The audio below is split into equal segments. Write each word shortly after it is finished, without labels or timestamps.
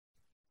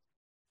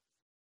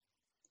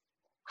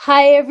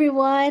Hi,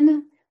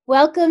 everyone.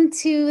 Welcome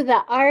to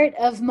the Art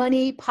of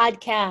Money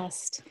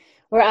podcast,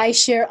 where I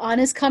share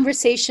honest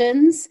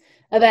conversations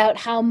about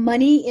how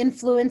money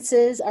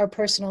influences our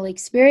personal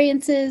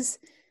experiences,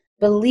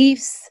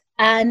 beliefs,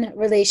 and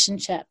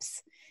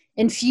relationships,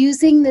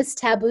 infusing this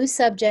taboo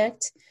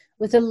subject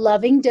with a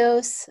loving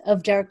dose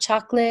of dark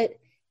chocolate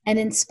and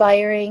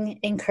inspiring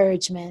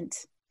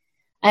encouragement.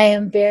 I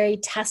am Barry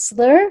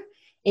Tessler,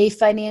 a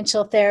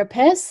financial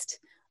therapist,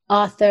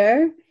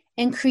 author,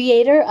 and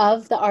creator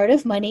of The Art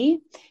of Money,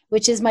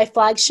 which is my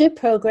flagship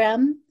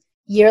program,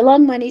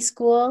 year-long money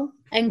school,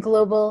 and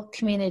global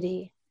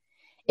community.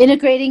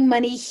 Integrating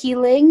money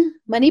healing,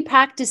 money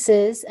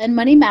practices, and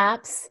money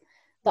maps,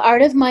 The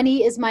Art of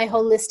Money is my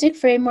holistic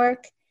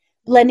framework,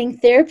 blending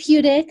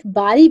therapeutic,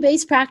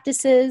 body-based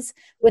practices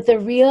with the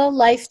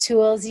real-life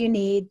tools you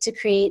need to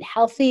create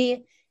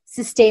healthy,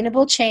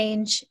 sustainable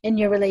change in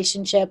your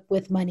relationship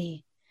with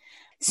money.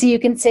 So you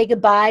can say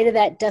goodbye to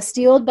that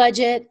dusty old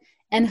budget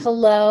and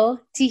hello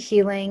to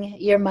healing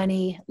your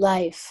money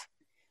life.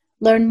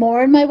 Learn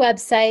more on my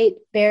website,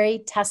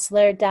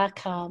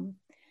 barrytessler.com.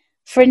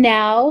 For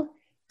now,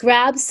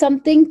 grab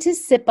something to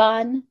sip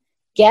on,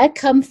 get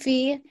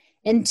comfy,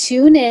 and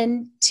tune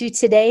in to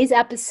today's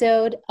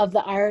episode of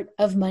the Art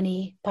of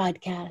Money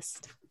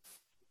podcast.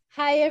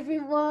 Hi,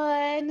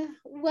 everyone.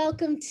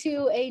 Welcome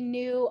to a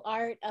new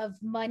Art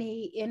of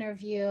Money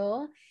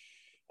interview.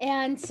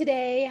 And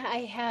today I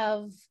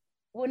have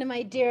one of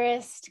my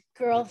dearest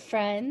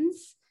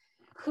girlfriends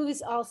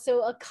who's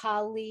also a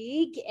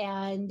colleague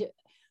and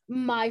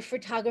my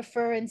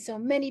photographer and so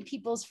many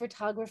people's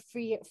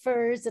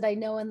photographers that I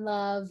know and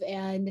love.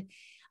 And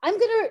I'm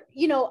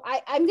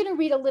gonna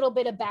read a little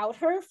bit about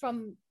her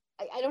from.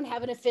 I don't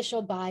have an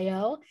official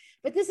bio,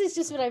 but this is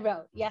just what I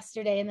wrote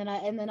yesterday, and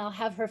then I'll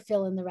have her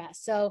fill in the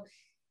rest. So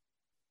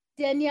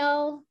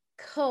Danielle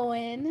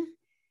Cohen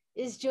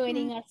is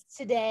joining us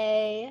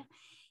today,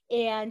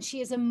 and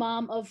she is a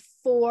mom of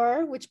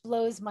 4, which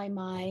blows my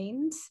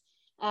mind.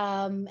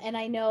 And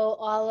I know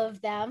all of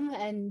them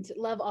and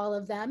love all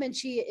of them. And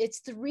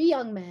it's 3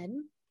 young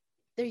men.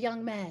 They're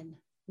young men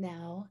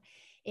now,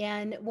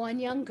 and 1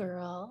 young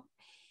girl.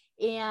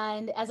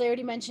 And as I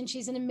already mentioned,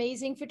 she's an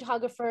amazing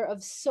photographer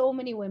of so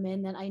many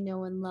women that I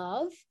know and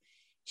love.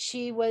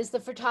 She was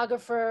the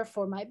photographer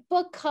for my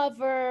book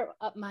cover,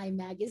 my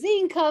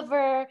magazine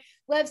cover,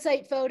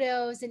 website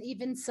photos, and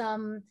even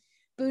some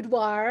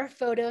boudoir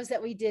photos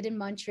that we did in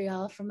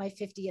Montreal for my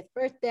 50th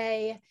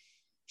birthday.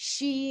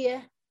 She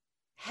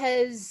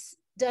has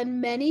done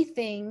many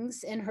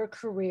things in her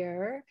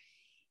career,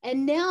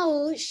 and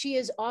now she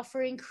is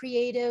offering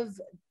creative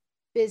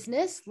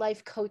business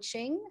life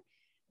coaching,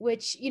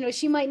 which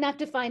she might not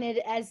define it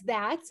as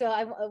that,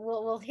 so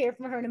we'll hear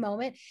from her in a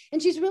moment.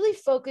 And she's really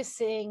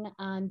focusing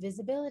on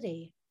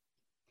visibility.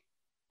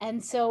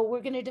 And so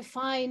we're going to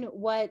define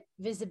what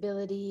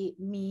visibility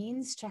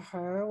means to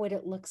her, what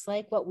it looks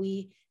like, what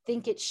we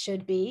think it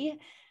should be,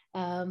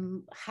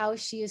 how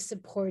she is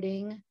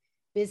supporting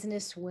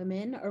business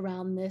women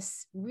around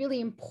this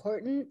really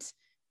important,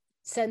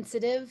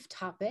 sensitive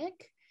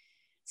topic.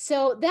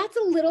 So that's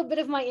a little bit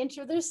of my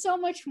intro. There's so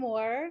much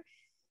more.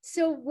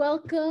 So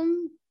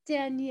welcome,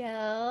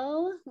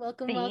 Danielle.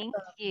 Welcome. Thank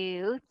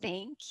you.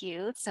 Thank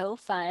you. So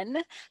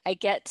fun. I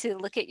get to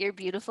look at your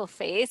beautiful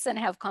face and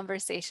have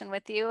conversation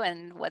with you.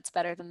 And what's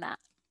better than that?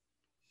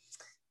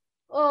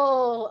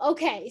 Oh,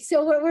 okay.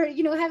 So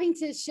we're having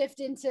to shift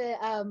into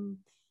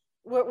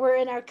we're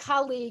in our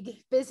colleague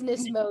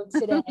business mode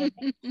today.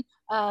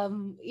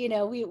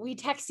 We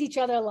text each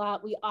other a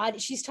lot.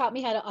 She's taught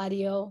me how to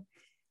audio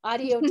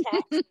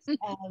text,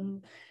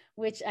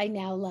 which I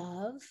now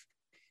love.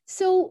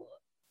 So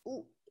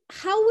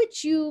how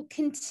would you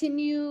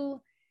continue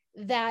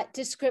that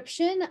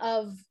description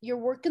of your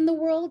work in the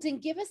world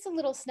and give us a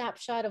little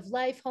snapshot of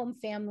life, home,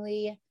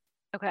 family,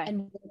 Okay.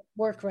 and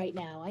work right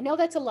now? I know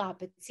that's a lot,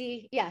 but just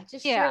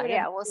share whatever.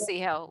 Yeah. We'll see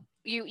how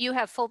you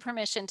have full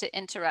permission to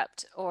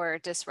interrupt or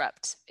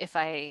disrupt if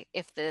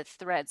the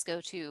threads go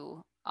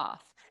too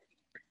off.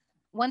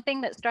 One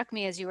thing that struck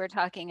me as you were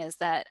talking is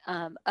that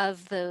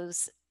of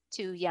those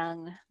 2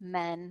 young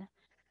men,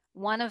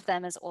 one of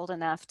them is old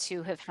enough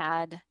to have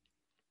had,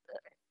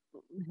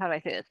 how do I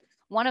say this?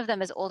 One of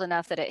them is old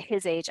enough that at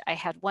his age I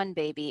had 1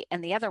 baby,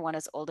 and the other one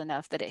is old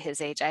enough that at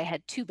his age I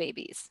had 2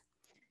 babies.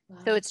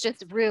 So Wow. it's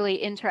just really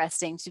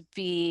interesting to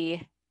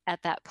be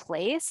at that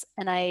place.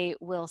 And I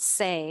will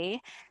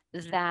say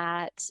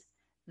that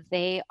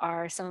they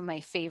are some of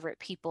my favorite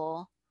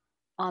people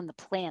on the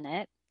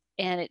planet.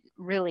 And it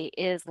really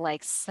is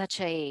like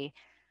such a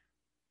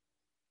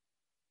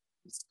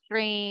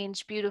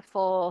strange,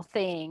 beautiful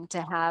thing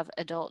to have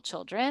adult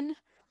children.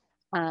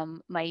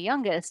 My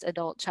youngest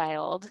adult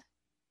child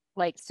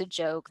likes to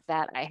joke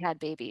that I had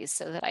babies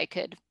so that I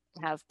could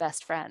have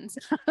best friends.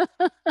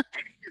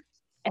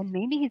 And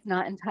maybe he's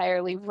not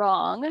entirely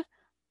wrong,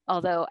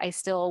 although I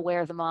still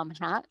wear the mom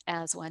hat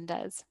as one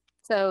does.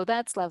 So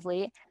that's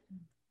lovely.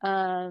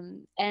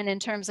 And in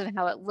terms of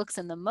how it looks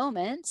in the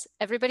moment,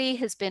 everybody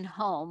has been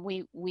home.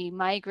 We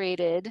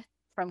migrated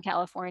from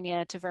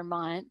California to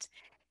Vermont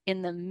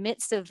in the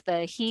midst of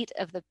the heat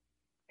of the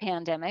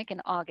pandemic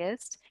in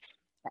August,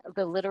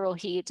 the literal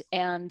heat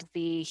and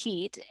the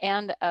heat,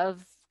 and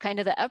of kind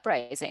of the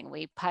uprising.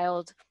 We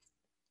piled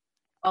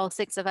all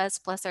 6 of us,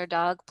 plus our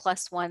dog,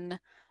 plus one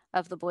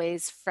of the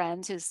boys'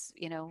 friends who's,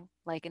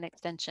 like an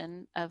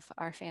extension of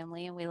our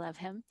family, and we love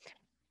him.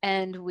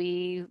 And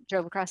we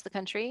drove across the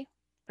country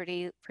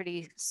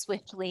pretty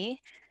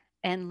swiftly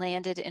and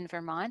landed in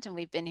Vermont, and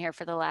we've been here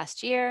for the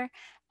last year.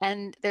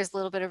 And there's a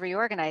little bit of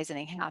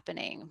reorganizing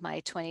happening.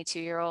 My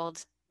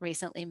 22-year-old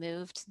recently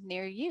moved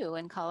near you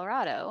in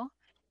Colorado,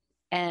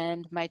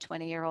 and my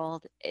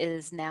 20-year-old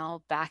is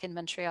now back in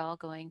Montreal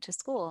going to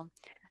school.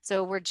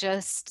 So we're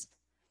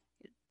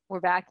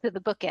back to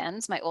the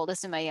bookends. My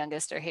oldest and my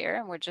youngest are here,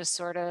 and we're just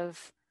sort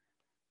of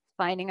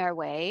finding our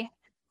way.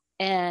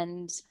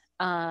 And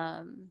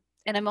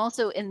I'm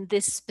also in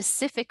this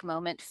specific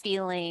moment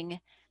feeling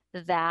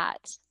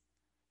that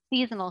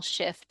seasonal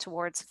shift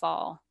towards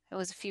fall. It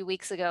was a few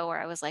weeks ago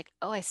where I was like,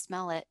 oh, I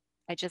smell it.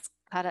 I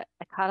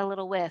caught a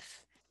little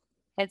whiff.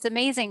 It's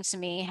amazing to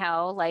me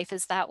how life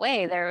is that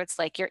way. There, it's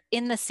like you're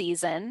in the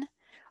season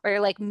or you're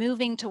like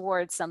moving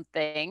towards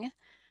something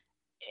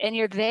and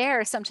you're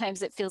there.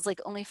 Sometimes it feels like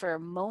only for a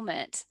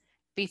moment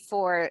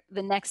before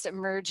the next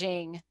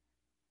emerging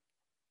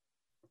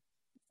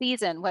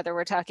season, whether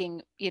we're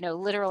talking,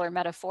 literal or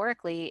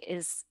metaphorically,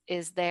 is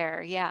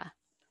there. Yeah.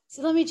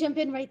 So let me jump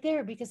in right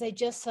there because I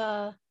just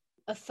saw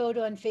a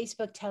photo on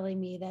Facebook telling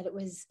me that it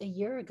was a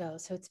year ago.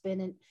 So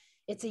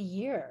it's a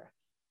year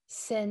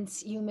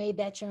since you made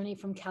that journey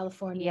from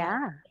California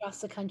Yeah. across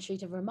the country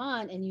to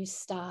Vermont, and you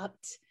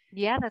stopped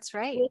Yeah, that's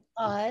right. with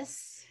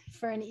us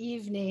for an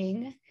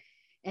evening,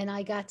 and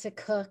I got to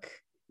cook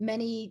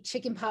many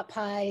chicken pot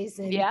pies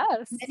and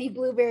Yes. many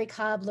blueberry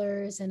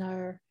cobblers, and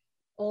our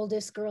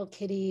oldest girl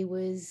Kitty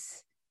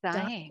was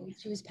Dying.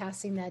 She was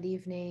passing that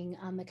evening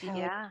on the couch.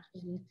 Yeah.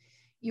 And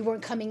you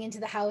weren't coming into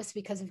the house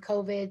because of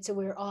COVID, so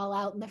we were all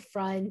out in the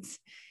front,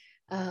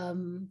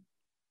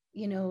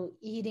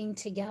 eating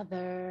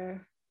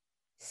together,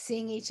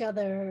 seeing each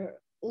other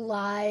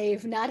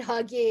live, not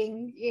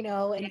hugging,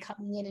 and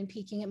coming in and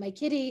peeking at my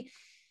kitty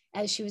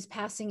as she was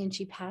passing, and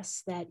she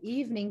passed that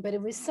evening. But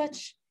it was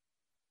such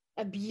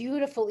a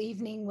beautiful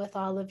evening with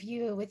all of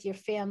you, with your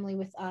family,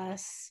 with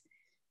us,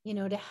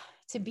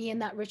 to be in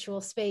that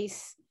ritual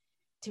space,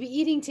 to be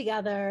eating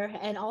together.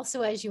 And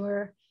also as you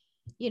were,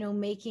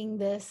 making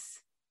this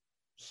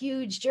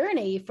huge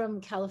journey from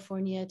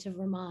California to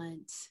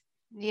Vermont.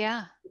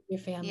 Yeah. With your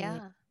family.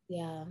 Yeah.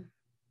 Yeah.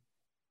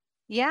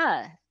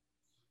 Yeah.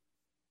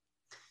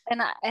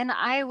 And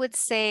I would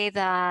say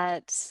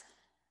that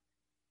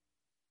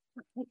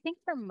I think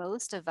for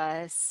most of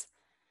us,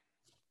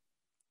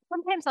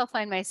 sometimes I'll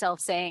find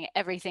myself saying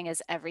everything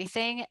is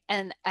everything,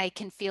 and I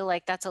can feel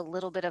like that's a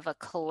little bit of a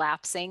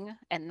collapsing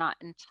and not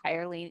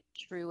entirely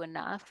true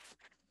enough,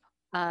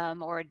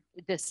 or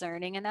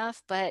discerning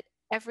enough, but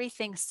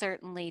everything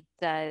certainly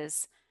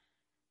does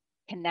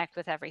connect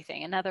with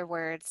everything. In other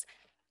words,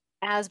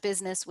 as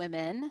business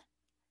women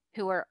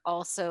who are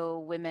also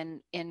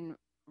women in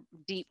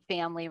deep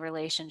family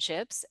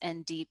relationships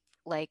and deep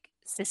like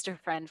sister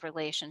friend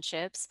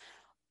relationships,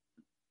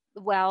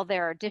 while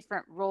there are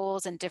different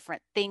roles and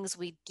different things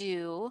we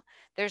do,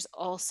 there's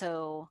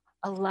also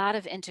a lot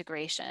of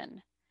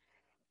integration.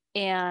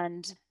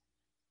 And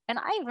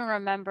I even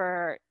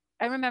remember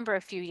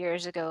a few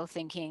years ago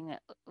thinking,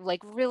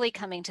 like, really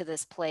coming to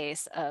this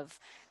place of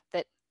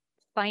that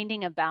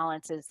finding a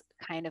balance is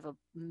kind of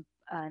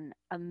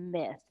a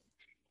myth,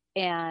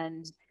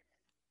 and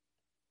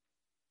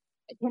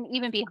it can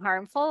even be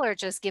harmful or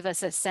just give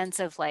us a sense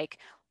of like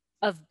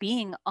of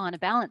being on a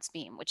balance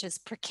beam, which is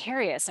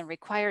precarious and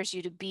requires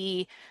you to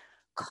be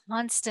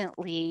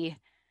constantly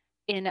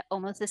in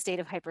almost a state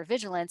of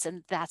hypervigilance,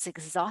 and that's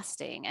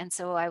exhausting. And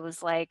so I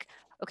was like,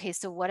 okay,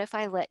 so what if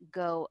I let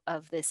go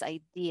of this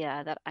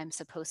idea that I'm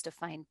supposed to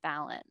find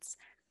balance,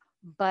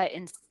 but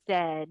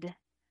instead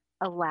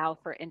allow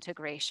for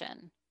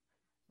integration,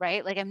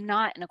 right? Like I'm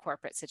not in a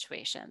corporate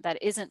situation.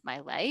 That isn't my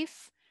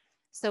life.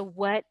 So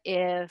what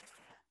if,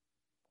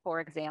 for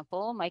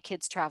example, my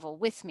kids travel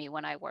with me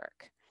when I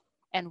work?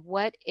 And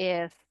what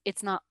if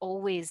it's not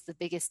always the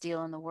biggest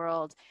deal in the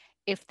world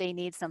if they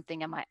need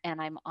something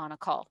and I'm on a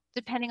call,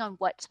 depending on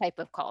what type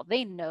of call.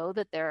 They know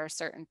that there are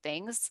certain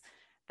things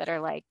that are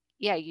like,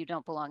 yeah, you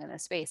don't belong in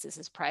this space. This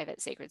is private,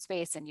 sacred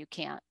space, and you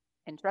can't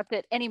interrupt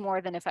it any more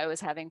than if I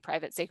was having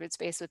private, sacred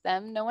space with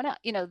them. No one else,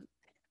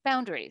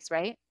 boundaries,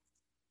 right?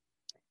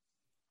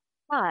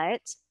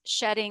 But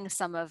shedding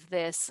some of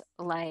this,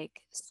 like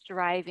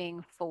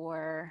striving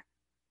for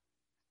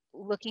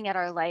looking at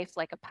our life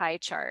like a pie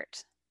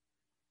chart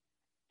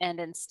and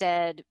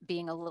instead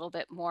being a little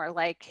bit more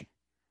like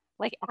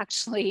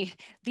actually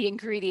the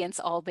ingredients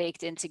all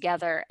baked in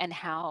together, and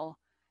how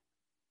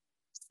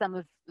some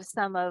of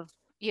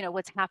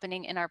what's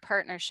happening in our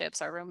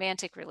partnerships, our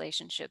romantic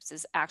relationships,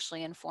 is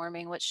actually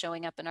informing what's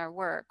showing up in our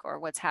work, or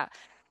what's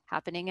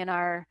happening in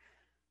our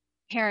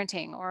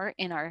parenting, or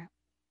in our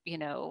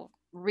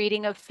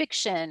reading of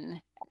fiction,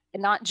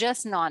 not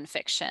just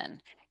nonfiction.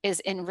 is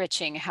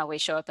enriching how we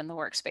show up in the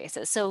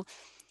workspaces. So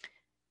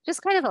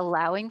just kind of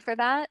allowing for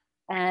that,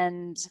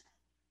 and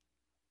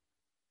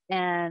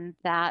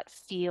that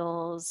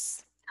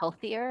feels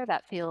healthier,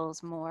 that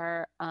feels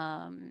more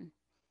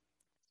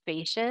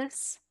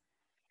spacious.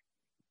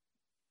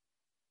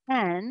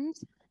 And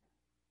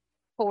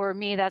for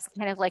me, that's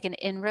kind of like an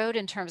inroad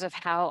in terms of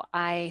how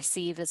I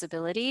see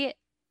visibility,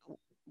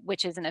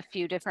 which is in a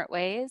few different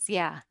ways.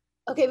 Yeah.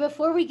 Okay,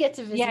 before we get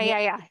to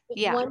visibility,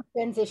 Yeah. one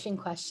transition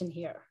question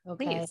here,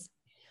 okay? Please.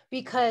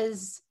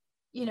 Because,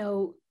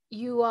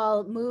 you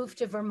all moved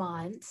to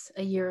Vermont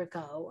a year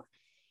ago,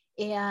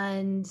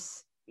 and,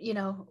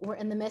 we're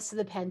in the midst of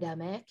the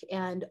pandemic,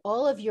 and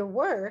all of your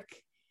work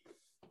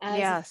as a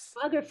Yes.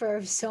 photographer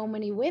of so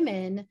many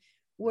women,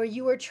 where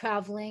you were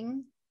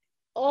traveling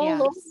all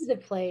over Yes. the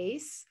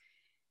place,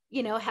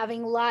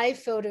 having live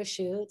photo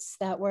shoots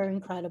that were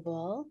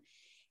incredible.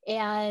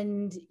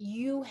 And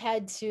you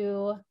had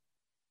to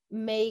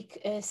make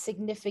a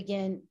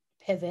significant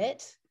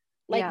pivot,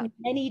 like Yeah.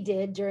 many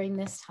did during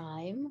this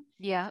time,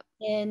 Yeah.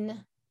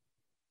 in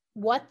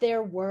what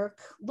their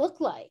work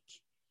looked like.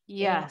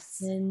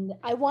 Yes. And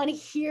I want to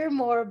hear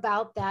more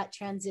about that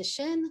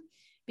transition,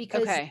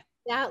 because Okay.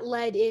 that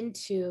led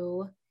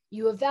into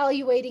you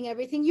evaluating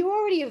everything you were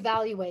already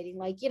evaluating,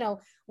 like,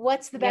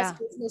 what's the best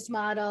Yeah. business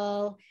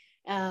model?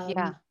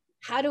 Yeah.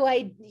 How do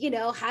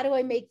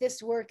I make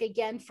this work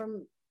again,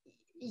 from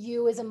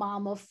you as a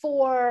mom of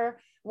four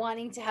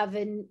wanting to have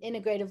an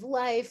integrative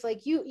life?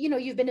 Like,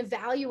 you've been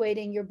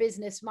evaluating your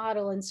business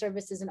model and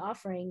services and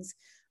offerings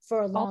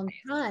for a long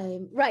Always.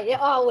 time, right?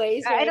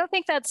 Always, I right? don't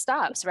think that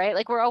stops, right?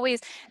 Like we're always,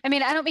 I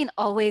mean, I don't mean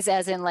always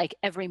as in like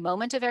every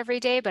moment of every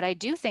day, but I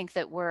do think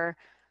that we're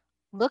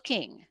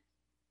looking,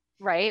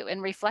 right?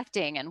 And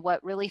reflecting and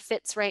what really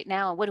fits right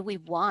now. What do we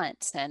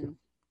want? And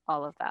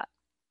all of that.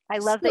 I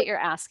love that you're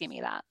asking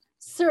me that.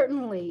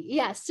 Certainly,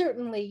 yeah,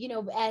 certainly,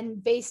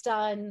 and based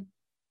on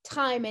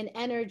time and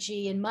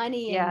energy and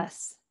money and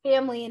Yes.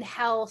 family and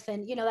health,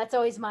 and that's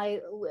always my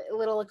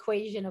little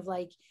equation of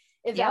like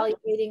Yep.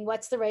 evaluating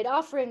what's the right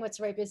offering, what's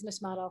the right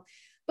business model.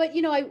 But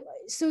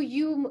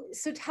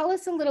so tell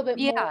us a little bit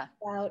more Yeah.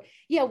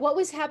 about, what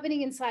was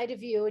happening inside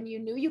of you, and you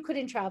knew you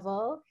couldn't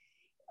travel,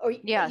 or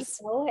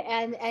Yes.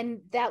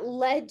 and that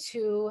led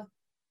to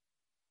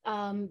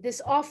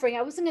this offering.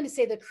 I wasn't going to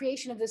say the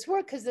creation of this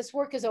work, because this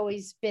work has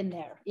always been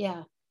there.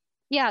 Yeah.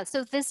 Yeah.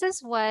 So this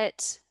is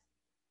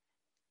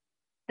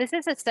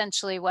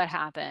essentially what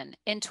happened.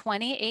 In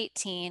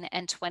 2018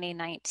 and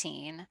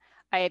 2019,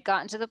 I had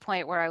gotten to the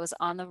point where I was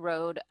on the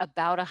road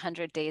about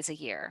 100 days a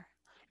year.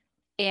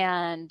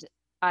 And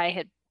I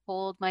had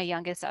pulled my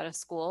youngest out of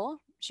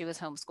school. She was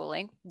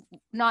homeschooling,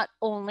 not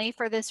only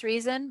for this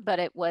reason, but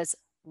it was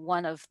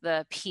one of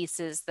the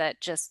pieces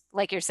that, just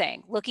like you're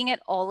saying, looking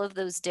at all of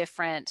those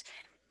different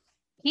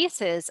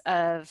pieces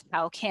of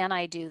how can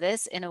I do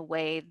this in a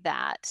way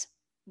that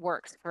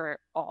works for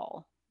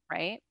all,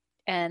 right?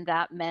 And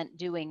that meant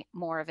doing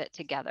more of it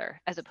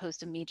together as opposed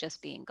to me just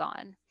being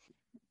gone.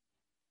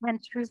 And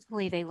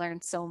truthfully, they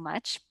learned so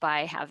much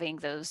by having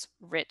those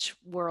rich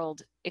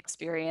world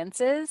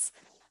experiences.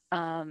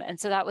 And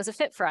so that was a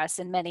fit for us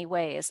in many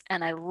ways.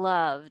 And I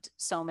loved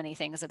so many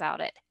things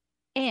about it.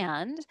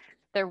 And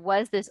there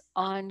was this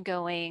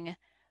ongoing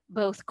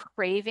both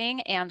craving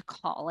and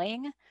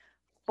calling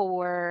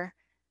for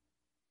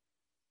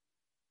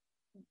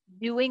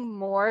doing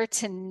more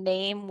to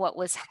name what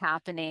was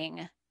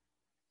happening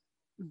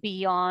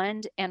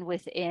beyond and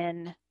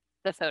within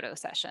the photo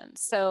session.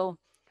 So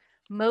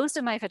most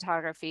of my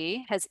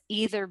photography has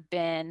either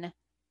been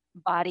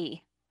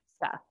body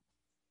stuff.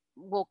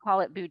 We'll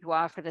call it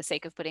boudoir for the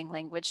sake of putting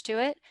language to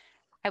it.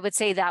 I would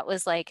say that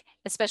was like,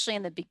 especially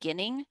in the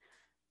beginning,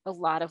 a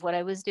lot of what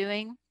I was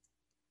doing,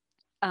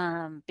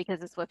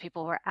 because it's what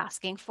people were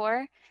asking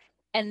for.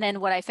 And then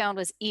what I found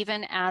was,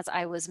 even as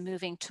I was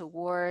moving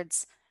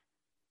towards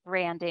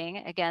branding,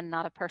 again,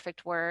 not a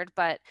perfect word,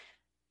 but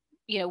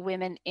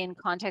women in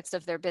context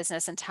of their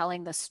business and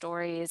telling the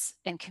stories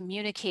and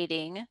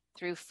communicating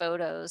through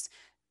photos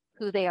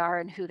who they are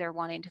and who they're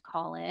wanting to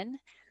call in,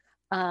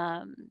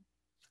 um,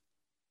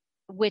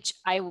 which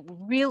I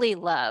really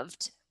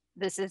loved.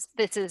 This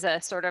is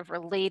a sort of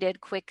related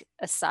quick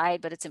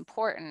aside, but it's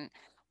important.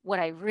 What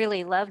I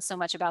really love so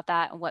much about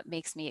that, and what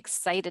makes me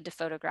excited to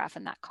photograph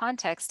in that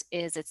context,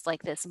 is it's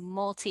like this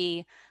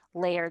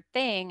multi-layered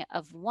thing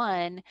of,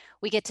 one,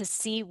 we get to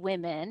see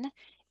women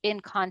in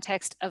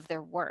context of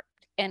their work,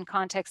 in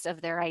context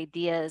of their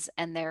ideas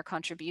and their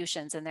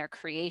contributions and their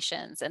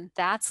creations. And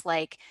that's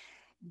like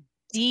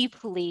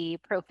deeply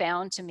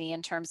profound to me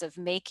in terms of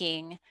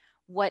making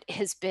what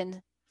has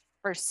been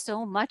for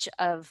so much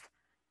of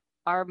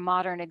our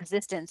modern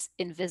existence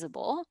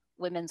invisible,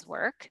 women's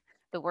work,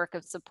 the work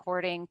of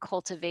supporting,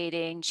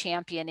 cultivating,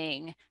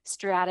 championing,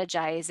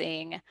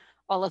 strategizing,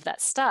 all of that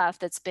stuff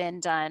that's been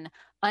done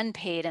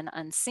unpaid and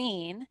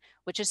unseen,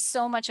 which is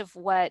so much of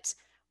what,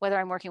 whether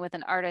I'm working with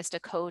an artist, a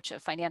coach, a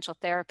financial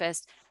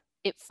therapist,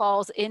 it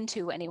falls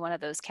into any one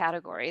of those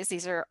categories.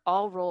 These are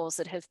all roles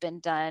that have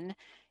been done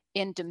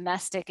in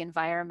domestic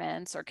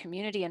environments or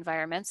community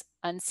environments,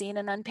 unseen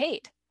and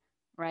unpaid,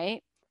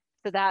 right?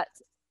 So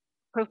that's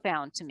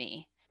profound to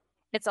me.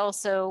 It's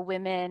also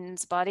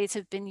women's bodies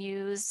have been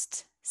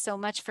used so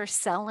much for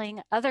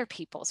selling other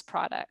people's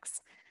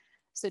products.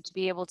 So to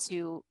be able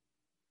to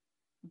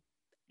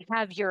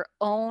have your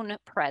own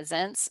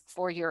presence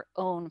for your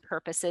own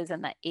purposes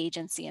and the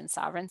agency and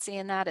sovereignty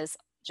in that is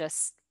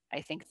just,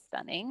 I think,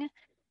 stunning.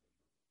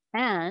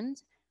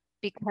 And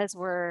because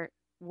we're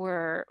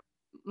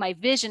my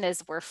vision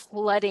is we're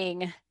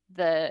flooding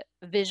the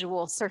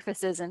visual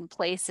surfaces and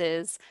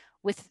places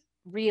with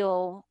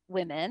real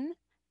women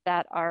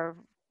that are,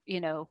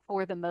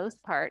 for the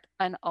most part,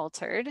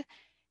 unaltered.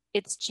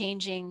 It's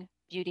changing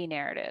beauty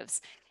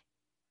narratives.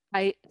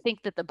 I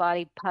think that the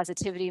body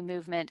positivity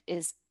movement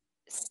is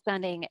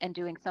stunning and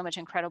doing so much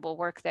incredible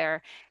work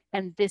there.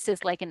 And this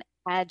is like an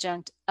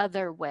adjunct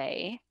other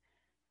way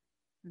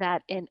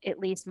that, in at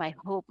least my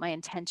hope, my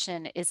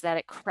intention is that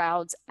it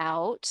crowds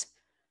out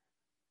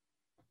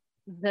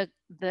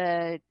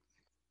the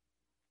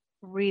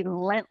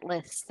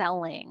relentless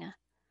selling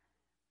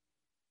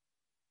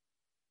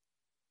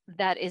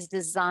that is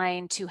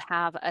designed to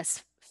have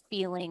us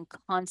feeling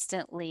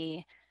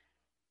constantly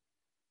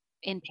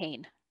in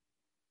pain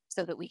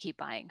so that we keep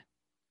buying.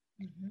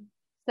 Mm-hmm.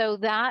 So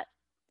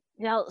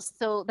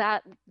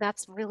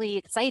that's really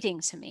exciting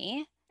to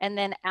me. And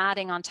then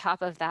adding on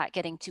top of that,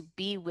 getting to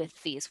be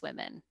with these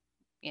women,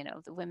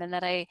 the women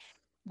that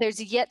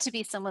there's yet to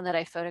be someone that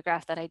I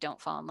photograph that I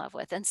don't fall in love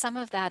with. And some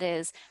of that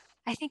is,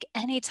 I think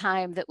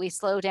anytime that we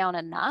slow down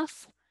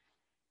enough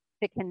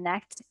to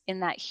connect in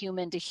that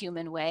human to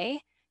human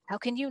way, how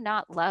can you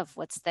not love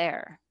what's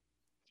there?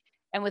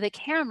 And with a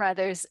camera,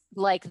 there's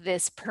like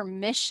this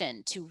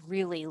permission to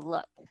really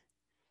look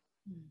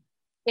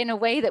in a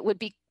way that would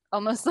be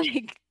almost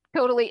like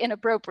totally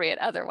inappropriate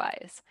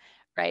otherwise,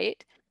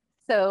 right?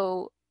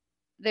 So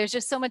there's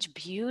just so much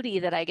beauty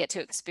that I get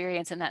to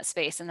experience in that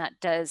space, and that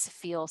does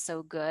feel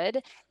so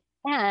good.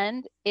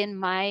 And in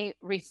my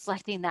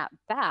reflecting that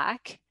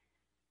back,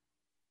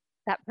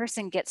 that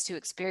person gets to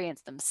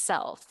experience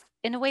themselves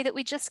in a way that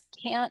we just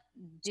can't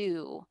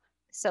do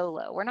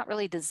solo. We're not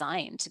really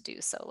designed to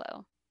do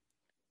solo.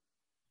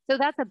 So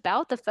that's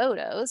about the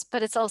photos,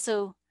 but it's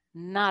also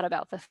not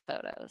about the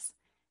photos.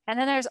 And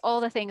then there's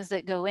all the things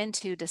that go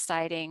into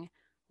deciding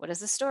what is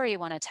the story you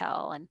want to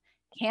tell, and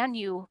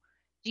do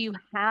you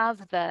have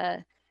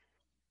the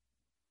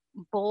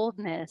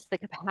boldness, the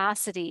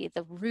capacity,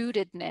 the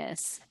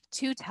rootedness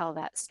to tell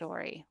that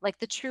story, like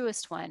the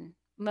truest one.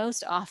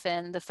 Most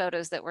often, the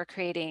photos that we're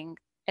creating,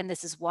 and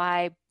this is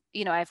why,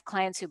 I have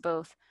clients who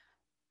both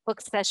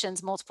book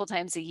sessions multiple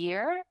times a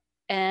year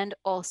and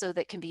also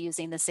that can be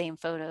using the same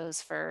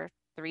photos for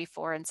 3,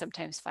 4, and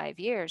sometimes 5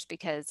 years,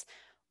 because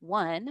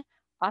one,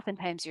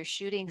 oftentimes you're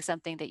shooting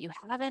something that you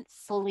haven't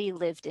fully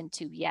lived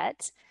into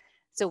yet.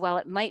 So while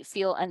it might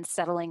feel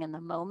unsettling in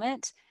the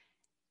moment,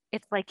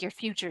 it's like your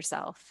future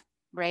self,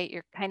 right?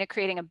 You're kind of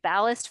creating a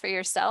ballast for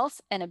yourself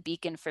and a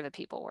beacon for the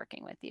people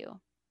working with you.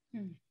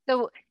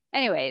 So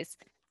anyways,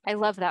 I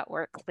love that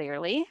work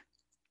clearly.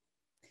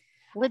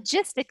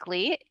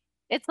 Logistically,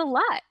 it's a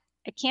lot.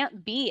 I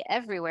can't be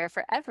everywhere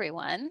for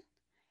everyone.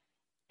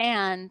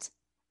 And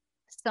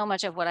so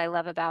much of what I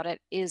love about it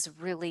is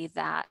really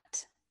that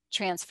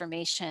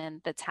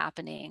transformation that's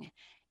happening,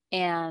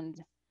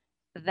 and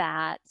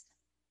that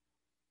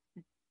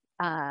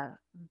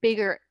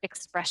bigger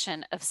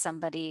expression of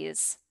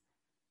somebody's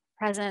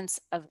presence,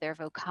 of their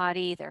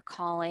vocati, their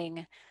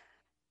calling.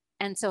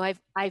 And so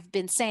I've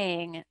been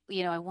saying,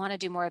 I want to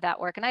do more of that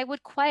work. And I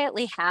would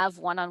quietly have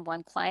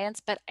one-on-one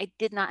clients, but I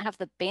did not have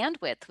the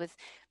bandwidth with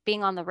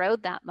being on the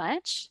road that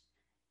much.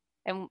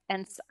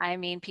 And I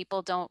mean,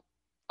 people don't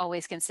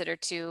always consider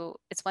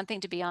it's one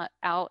thing to be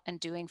out and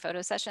doing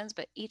photo sessions,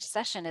 but each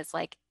session is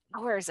like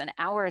hours and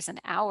hours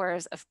and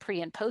hours of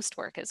pre and post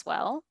work as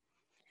well.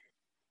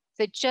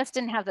 So I just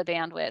didn't have the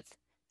bandwidth.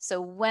 So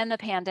when the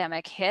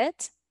pandemic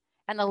hit,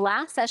 and the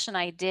last session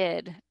I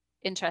did,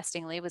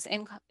 interestingly, was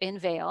in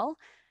Vail,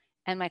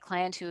 and my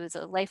client, who is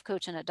a life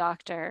coach and a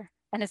doctor,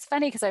 and it's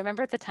funny because I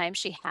remember at the time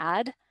she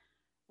had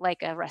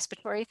like a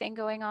respiratory thing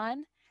going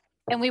on,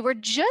 and we were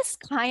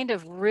just kind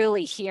of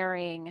really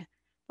hearing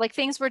like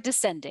things were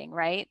descending,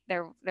 right?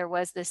 There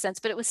was this sense,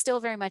 but it was still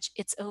very much,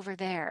 it's over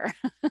there.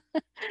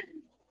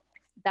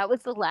 That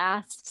was the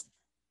last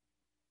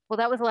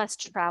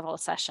travel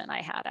session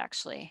I had,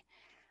 actually.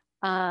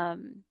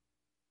 And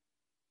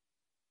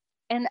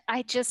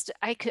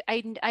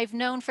I've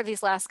known for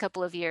these last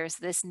couple of years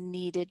this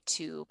needed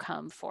to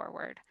come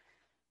forward.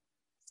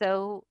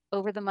 So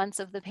over the months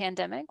of the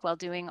pandemic, while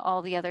doing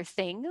all the other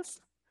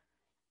things,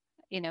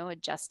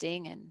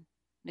 adjusting and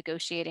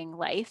negotiating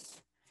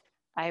life,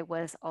 I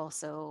was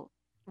also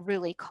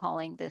really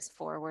calling this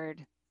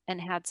forward,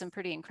 and had some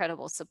pretty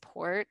incredible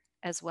support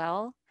as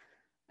well,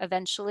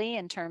 eventually,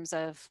 in terms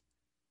of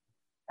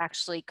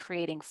actually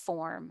creating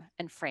form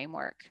and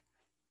framework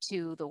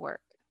to the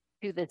work,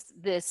 to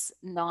this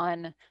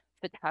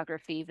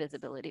non-photography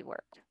visibility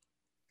work.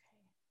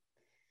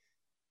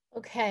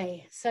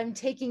 Okay, so I'm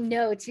taking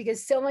notes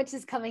because so much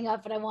is coming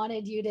up, and I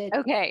wanted you to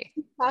Okay.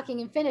 keep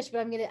talking and finish, but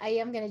I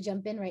am gonna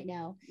jump in right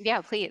now.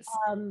 Yeah, please.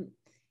 Um,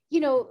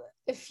 you know,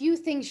 a few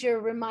things you're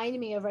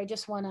reminding me of, I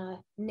just want to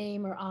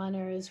name or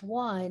honor is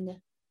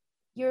one,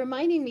 you're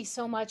reminding me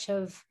so much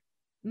of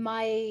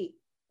my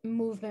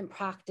movement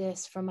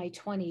practice from my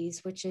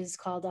 20s, which is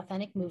called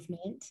authentic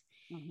movement.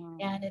 Mm-hmm.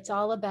 And it's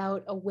all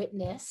about a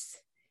witness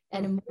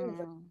and a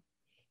mover. Mm-hmm.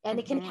 And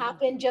it can Mm-hmm.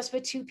 happen just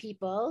with two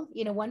people.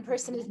 You know, one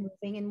person is Mm-hmm.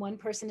 moving and one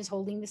person is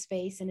holding the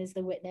space and is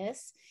the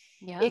witness.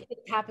 Yeah. It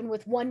can happen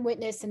with one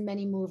witness and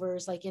many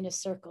movers, like in a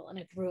circle, in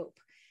a group.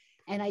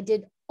 And I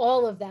did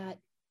all of that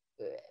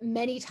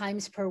many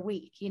times per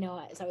week, you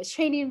know, as I was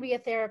training to be a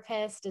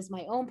therapist, as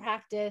my own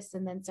practice,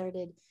 and then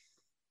started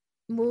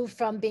move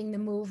from being the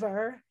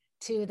mover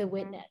to the Mm-hmm.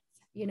 witness,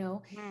 you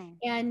know. Mm-hmm.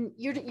 And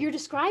you're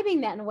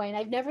describing that in a way, and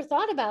I've never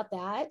thought about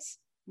that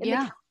in the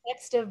Yeah.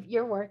 context of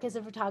your work as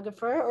a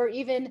photographer, or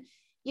even,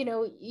 you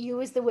know, you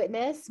as the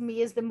witness,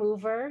 me as the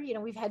mover. You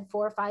know, we've had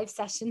 4 or 5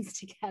 sessions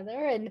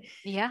together, and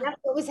Yeah. that's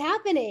what was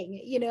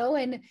happening, you know.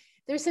 And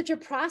there's such a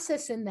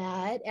process in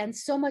that, and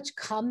so much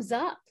comes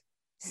up.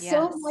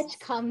 So Yes. much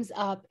comes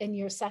up in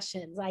your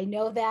sessions. I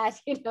know that,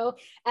 you know,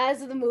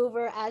 as the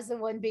mover, as the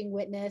one being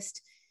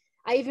witnessed.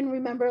 I even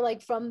remember,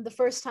 like, from the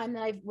first time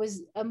that I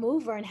was a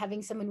mover and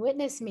having someone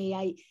witness me,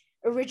 I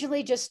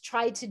originally just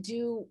tried to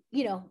do,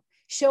 you know,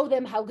 show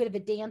them how good of a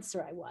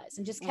dancer I was,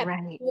 and just kept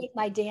Right. doing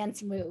my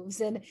dance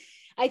moves. And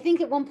I think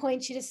at one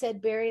point she just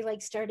said, Barry,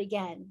 like, start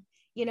again.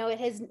 You know,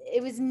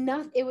 it was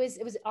not, it was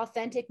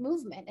authentic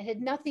movement. It had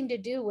nothing to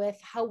do with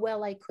how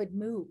well I could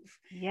move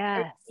or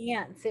Yes.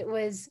 dance. It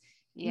was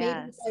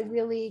maybe if I Yes.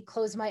 really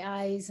close my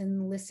eyes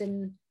and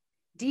listen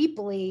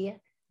deeply,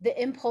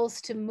 the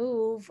impulse to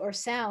move or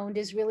sound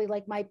is really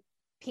like my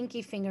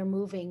pinky finger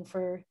moving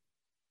for,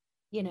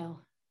 you know,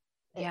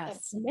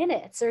 Yes.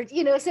 minutes, or,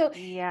 you know. So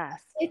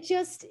Yes. it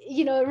just,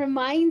 you know, it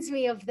reminds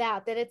me of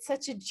that it's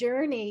such a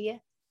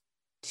journey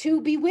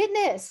to be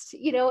witnessed,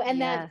 you know,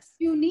 and that Yes.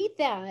 you need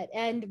that.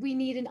 And we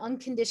need an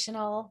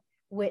unconditional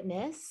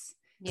witness,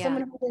 Yeah.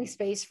 someone holding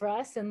space for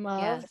us and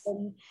love. Yes.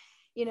 And,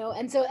 you know,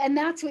 and so, and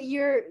that's what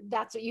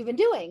you've been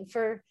doing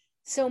for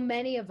so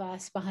many of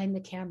us behind the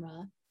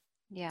camera.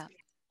 Yeah.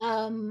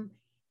 Um,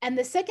 and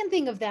the second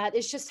thing of that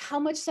is just how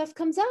much stuff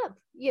comes up,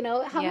 you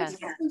know, how much Yes.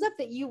 stuff comes up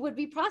that you would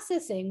be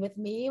processing with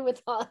me,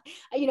 with all,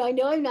 you know, I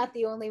know I'm not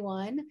the only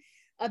one,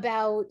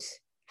 about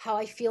how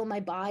I feel my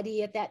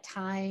body at that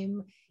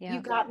time. You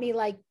Yeah. got me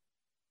like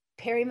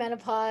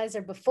perimenopause,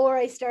 or before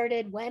I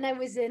started, when I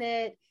was in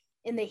it,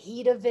 in the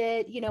heat of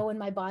it, you know, when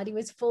my body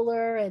was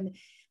fuller. And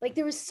like,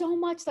 there was so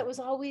much that was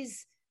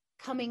always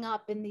coming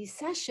up in these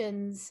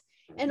sessions.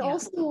 And Yeah.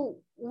 also,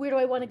 where do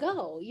I want to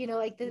go? You know,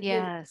 like the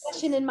Yes.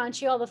 session in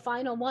Montreal, the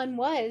final one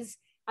was,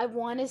 I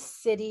want a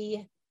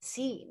city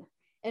scene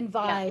and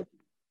Yeah. vibe.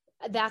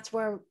 That's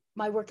where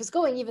my work is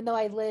going, even though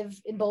I live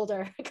in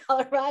Boulder,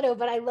 Colorado,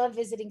 but I love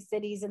visiting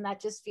cities, and that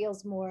just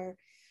feels more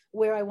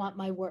where I want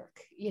my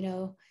work, you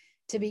know,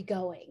 to be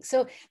going.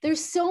 So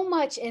there's so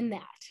much in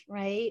that,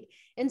 right?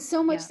 And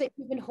so much Yeah. that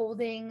you've been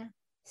holding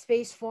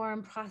space for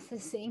and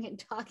processing and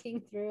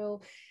talking through,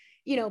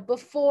 you know,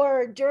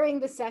 before, during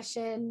the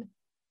session,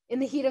 in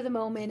the heat of the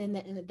moment,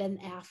 and then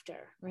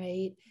after,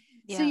 right?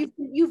 So Yeah.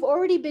 you've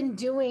already been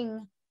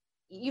doing,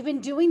 you've been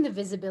doing the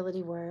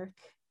visibility work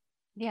for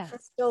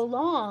Yes. so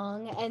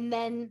long, and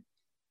then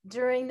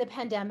during the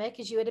pandemic,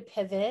 as you had to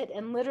pivot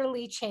and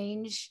literally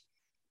change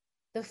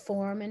the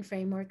form and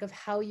framework of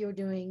how you're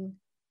doing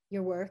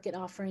your work and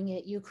offering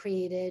it, you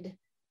created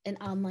an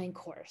online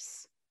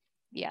course,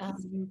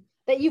 Yes.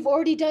 that you've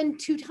already done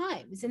 2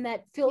 times, and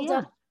that filled Yeah.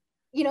 up,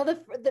 you know,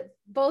 the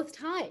both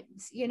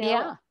times, you know.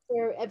 Yeah.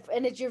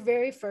 And it's your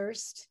very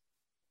first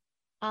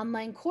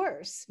online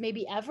course,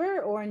 maybe ever,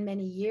 or in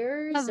many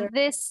years, or Of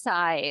this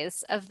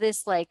size, of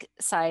this like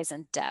size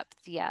and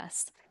depth.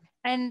 Yes.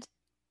 And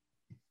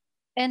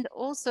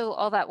also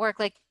all that work,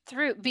 like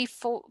through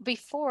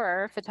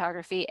before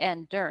photography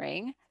and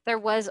during, there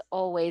was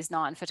always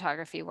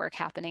non-photography work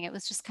happening. It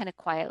was just kind of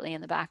quietly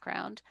in the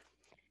background.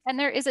 And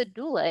there is a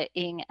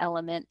doulaing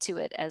element to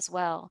it as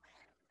well.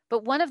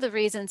 But one of the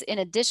reasons, in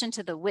addition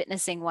to the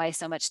witnessing, why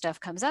so much stuff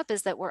comes up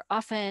is that we're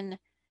often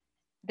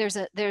there's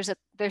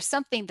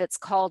something that's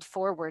called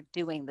forward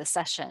doing the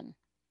session,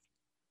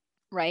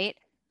 right?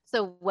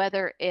 So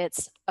whether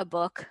it's a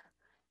book,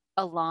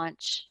 a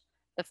launch,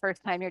 the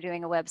first time you're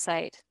doing a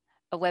website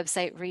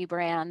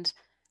rebrand,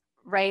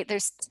 right?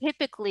 There's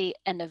typically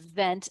an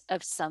event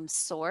of some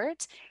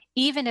sort,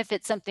 even if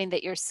it's something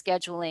that you're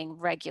scheduling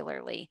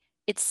regularly,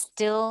 it's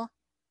still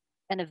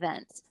an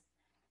event.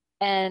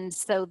 And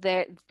so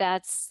that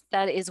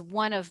is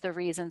one of the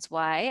reasons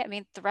why, I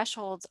mean,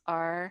 thresholds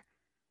are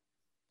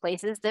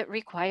places that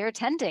require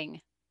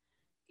tending,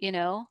 you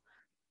know,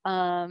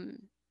 um,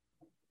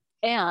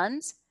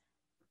 and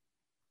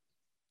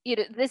you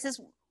know, this is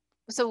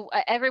so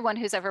everyone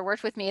who's ever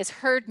worked with me has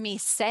heard me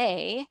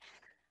say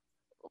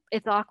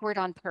it's awkward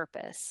on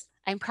purpose.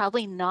 I'm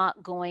probably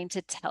not going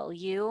to tell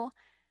you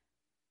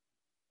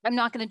I'm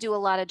not going to do a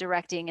lot of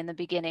directing in the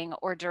beginning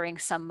or during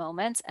some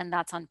moments, and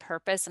that's on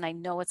purpose. And I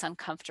know it's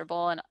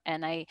uncomfortable,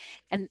 and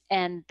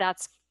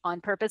that's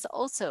on purpose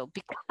also,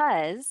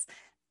 because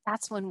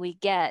that's when we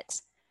get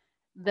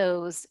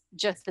those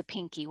just the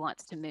pinky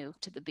wants to move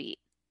to the beat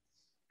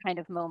kind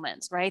of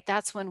moments, right?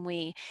 That's when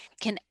we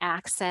can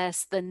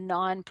access the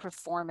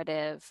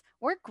non-performative.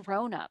 We're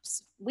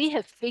grown-ups. We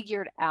have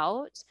figured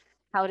out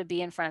how to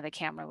be in front of the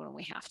camera when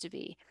we have to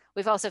be.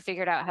 We've also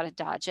figured out how to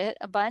dodge it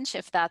a bunch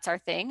if that's our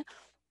thing.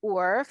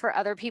 Or for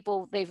other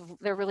people,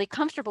 they're really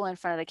comfortable in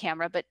front of the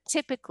camera, but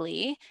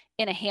typically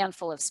in a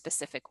handful of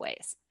specific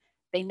ways.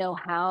 They know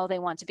how they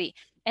want to be.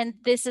 And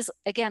this is,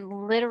 again,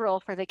 literal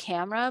for the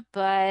camera,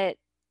 but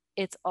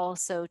it's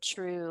also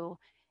true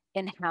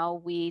in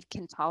how we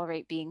can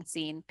tolerate being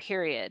seen,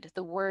 period.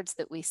 The words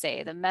that we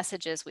say, the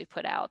messages we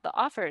put out, the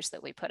offers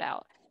that we put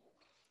out.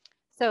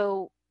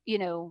 So,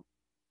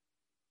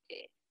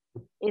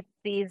 it's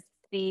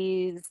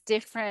these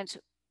different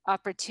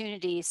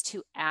opportunities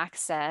to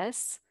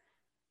access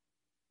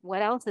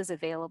what else is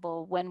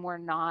available when we're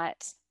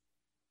not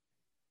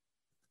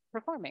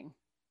performing,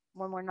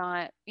 when we're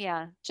not,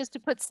 just to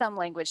put some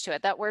language to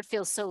it. That word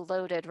feels so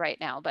loaded right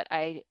now, but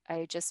I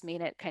just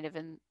mean it kind of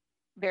in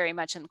very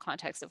much in the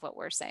context of what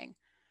we're saying.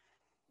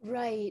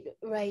 Right,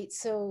 right.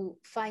 So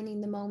finding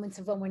the moments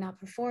of when we're not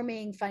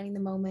performing, finding the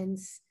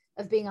moments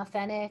of being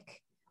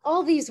authentic.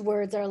 All these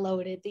words are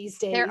loaded these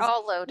They're days.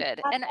 all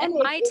loaded. And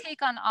my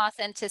take on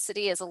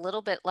authenticity is a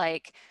little bit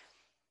like,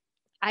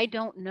 I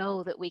don't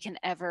know that we can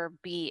ever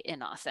be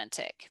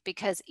inauthentic,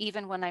 because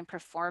even when I'm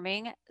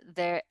performing,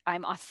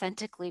 I'm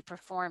authentically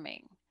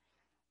performing,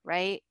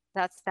 right?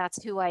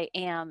 That's who I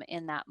am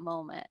in that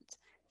moment.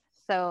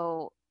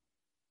 So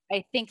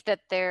I think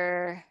that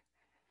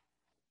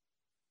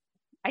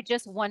I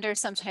just wonder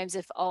sometimes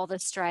if all the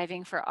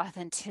striving for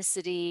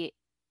authenticity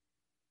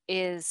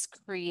is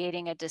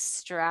creating a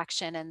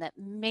distraction, and that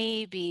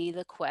maybe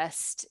the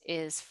quest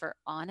is for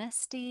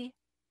honesty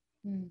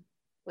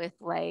with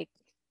like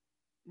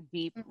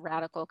deep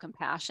radical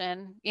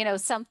compassion,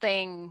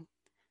 something.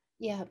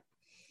 Yeah.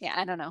 Yeah,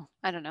 I don't know.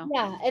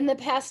 Yeah. In the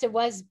past, it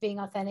was being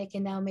authentic,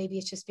 and now maybe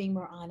it's just being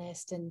more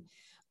honest. And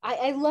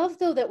I love,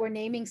 though, that we're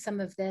naming some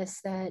of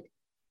this, that,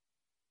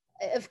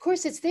 of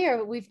course, it's there,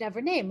 but we've never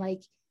named.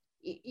 Like,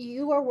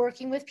 you are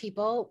working with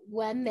people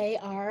when they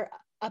are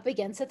up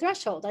against a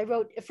threshold. I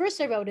wrote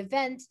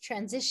event,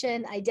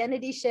 transition,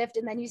 identity shift,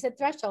 and then you said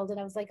threshold. And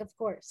I was like, of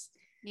course.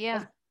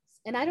 Yeah.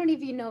 And I don't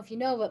even know if you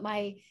know, but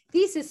my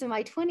thesis in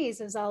my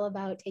 20s was all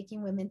about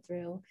taking women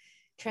through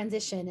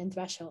transition and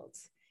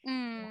thresholds.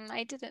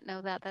 I didn't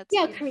know that. That's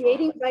Yeah, beautiful.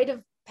 creating rite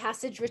of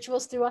passage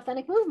rituals through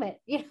authentic movement.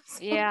 So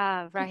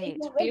yeah, right.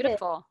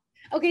 Beautiful.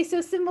 Okay, so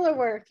similar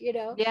work,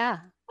 Yeah.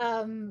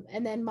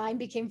 And then mine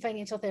became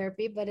financial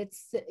therapy, but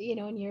it's,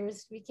 in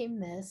years became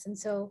this. And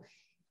so,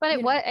 But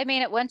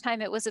at one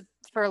time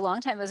for a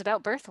long time, it was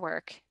about birth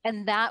work.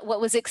 And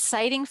what was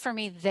exciting for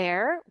me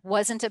there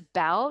wasn't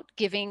about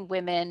giving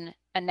women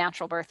a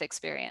natural birth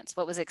experience.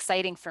 What was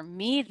exciting for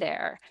me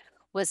there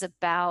was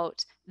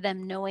about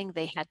them knowing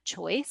they had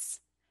choice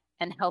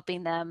and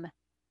helping them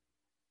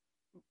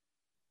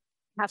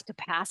have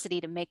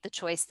capacity to make the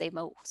choice they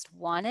most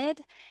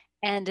wanted,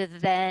 and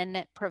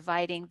then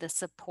providing the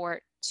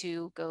support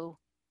to go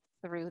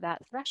through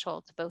that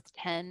threshold, to both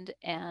tend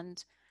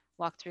and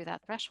walk through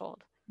that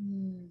threshold.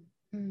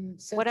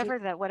 So whatever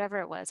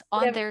it was,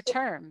 on their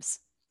terms.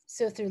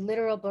 So through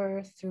literal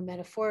birth, through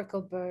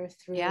metaphorical birth,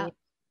 Yeah.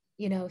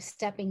 through,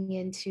 stepping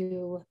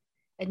into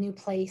a new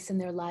place in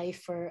their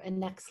life, or a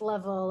next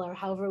level, or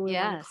however we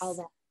want to call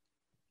that,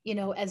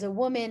 as a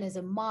woman, as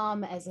a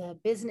mom, as a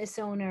business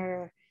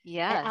owner.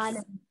 Yes.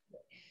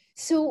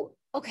 So,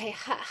 okay,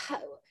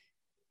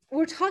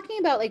 we're talking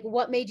about, like,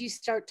 what made you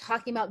start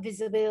talking about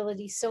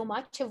visibility so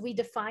much? Have we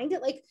defined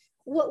it? Like,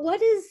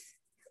 what is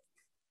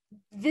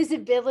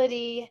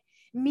visibility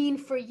mean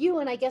for you?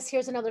 And I guess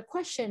here's another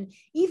question.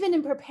 Even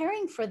in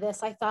preparing for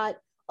this, I thought,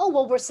 oh,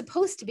 well, we're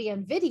supposed to be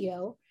on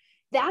video.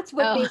 That's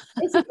what being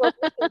visible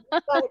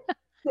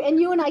is. And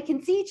you and I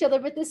can see each other,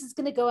 but this is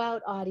going to go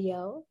out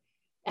audio.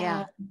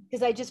 Yeah.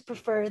 Because I just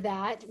prefer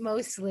that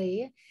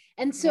mostly.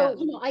 And so,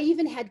 I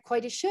even had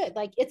quite a should.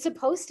 Like, it's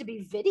supposed to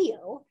be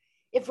video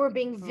if we're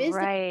being visible.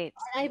 Right.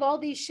 I have all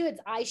these shoulds.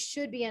 I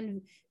should be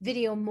on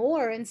video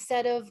more,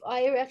 instead of,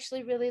 I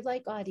actually really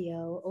like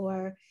audio,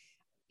 or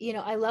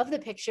I love the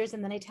pictures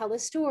and then I tell a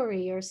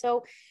story. Or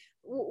so,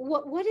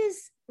 what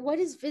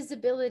is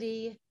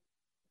visibility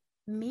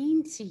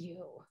mean to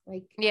you?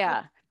 Like,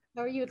 Yeah.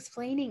 how are you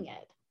explaining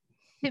it?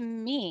 To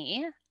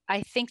me,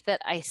 I think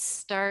that I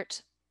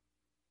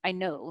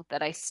know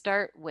that I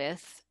start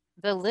with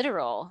the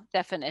literal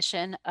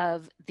definition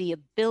of the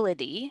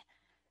ability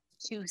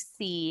to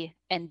see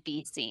and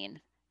be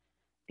seen.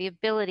 The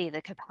ability,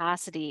 the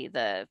capacity,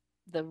 the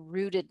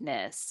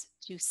rootedness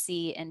to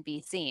see and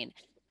be seen.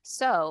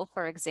 So,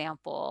 for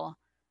example,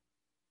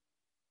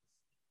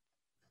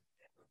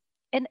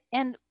 and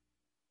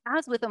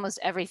as with almost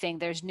everything,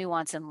 there's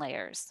nuance and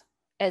layers,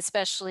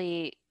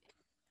 especially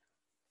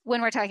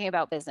when we're talking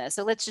about business.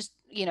 So let's just,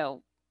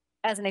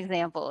 as an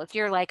example, if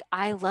you're like,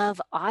 I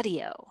love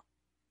audio,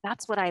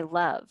 that's what I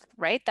love,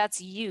 right? That's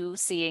you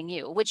seeing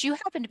you, which you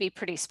happen to be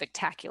pretty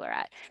spectacular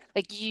at.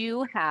 Like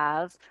you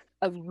have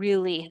a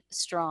really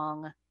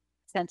strong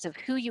sense of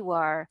who you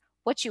are,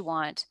 what you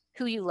want,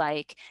 who you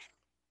like,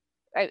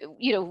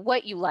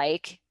 what you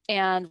like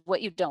and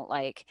what you don't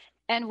like.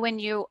 And when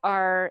you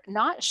are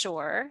not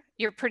sure,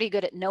 you're pretty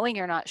good at knowing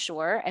you're not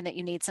sure and that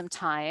you need some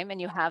time and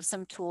you have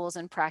some tools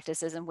and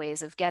practices and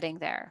ways of getting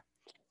there.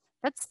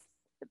 That's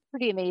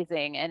pretty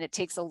amazing. And it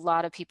takes a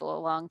lot of people a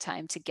long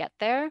time to get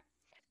there.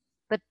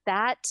 But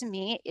that to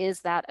me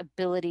is that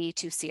ability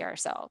to see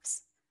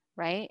ourselves,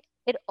 right?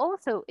 It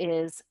also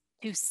is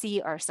to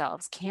see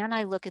ourselves. Can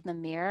I look in the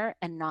mirror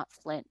and not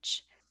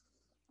flinch?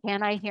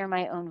 Can I hear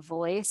my own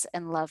voice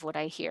and love what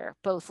I hear,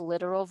 both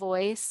literal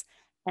voice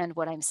and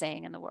what I'm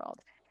saying in the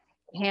world?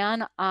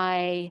 Can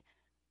I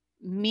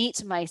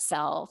meet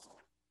myself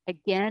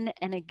again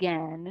and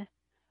again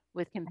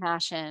with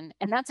compassion?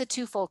 And that's a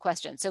twofold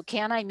question. So,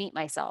 can I meet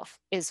myself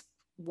is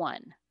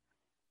one,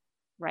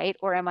 right?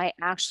 Or am I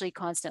actually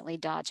constantly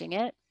dodging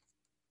it?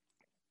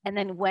 And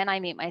then when I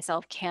meet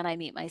myself, can I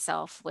meet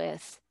myself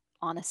with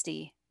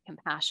honesty,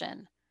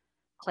 compassion,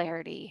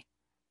 clarity?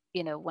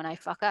 When I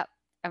fuck up,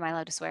 am I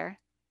allowed to swear?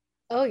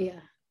 Oh yeah.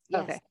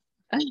 Yes. Okay.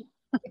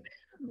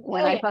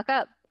 When Oh I yeah. fuck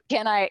up,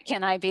 can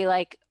I be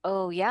like,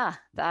 oh yeah,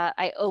 that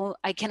I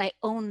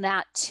own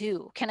that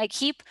too? Can I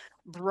keep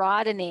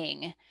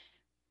broadening,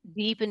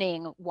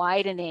 deepening,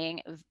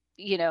 widening,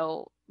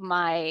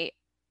 my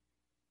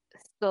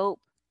scope,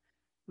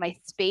 my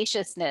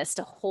spaciousness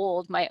to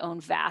hold my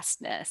own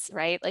vastness,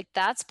 right? Like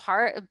that's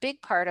a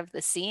big part of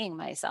the seeing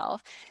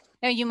myself.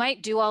 Now, you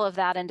might do all of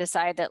that and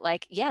decide that,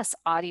 like, yes,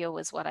 audio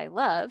is what I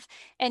love.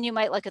 And you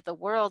might look at the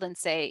world and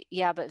say,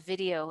 yeah, but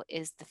video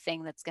is the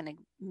thing that's going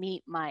to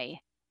meet my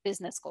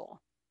business goal.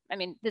 I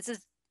mean, this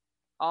is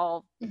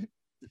all Mhm.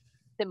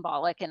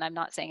 symbolic, and I'm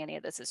not saying any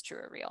of this is true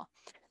or real.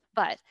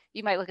 But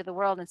you might look at the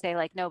world and say,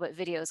 like, no, but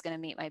video is going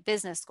to meet my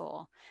business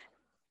goal.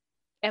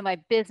 And my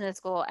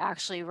business goal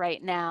actually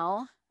right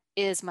now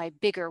is my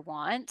bigger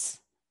want.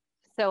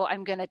 So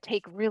I'm going to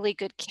take really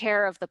good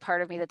care of the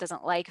part of me that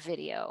doesn't like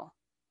video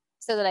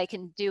so that I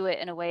can do it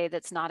in a way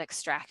that's not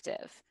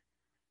extractive.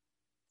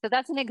 So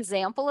that's an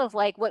example of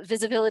like what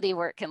visibility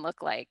work can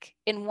look like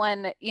in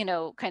one,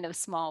 kind of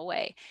small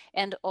way.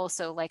 And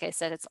also, like I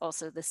said, it's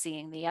also the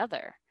seeing the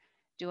other.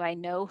 Do I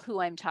know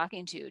who I'm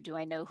talking to? Do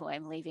I know who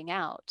I'm leaving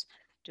out?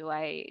 Do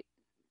I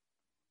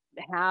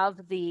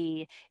have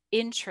the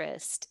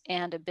interest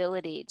and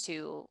ability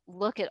to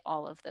look at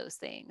all of those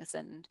things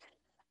and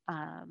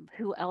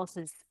who else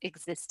is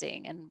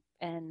existing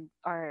and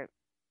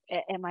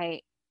am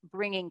I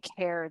bringing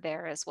care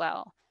there as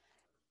well?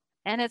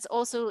 And it's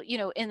also,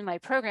 in my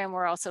program,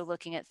 we're also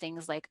looking at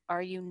things like,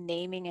 are you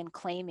naming and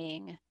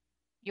claiming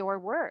your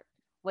work,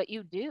 what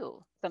you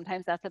do?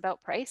 Sometimes that's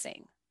about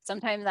pricing.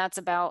 Sometimes that's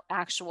about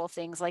actual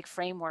things like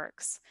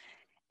frameworks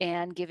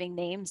and giving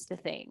names to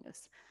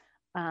things.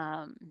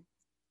 Um,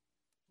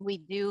 we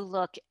do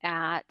look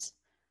at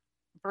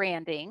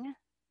branding,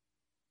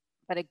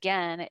 but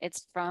again,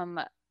 it's from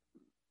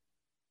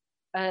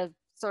a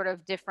sort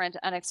of different,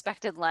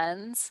 unexpected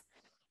lens.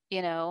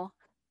 You know,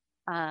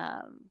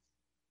 um,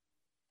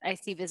 I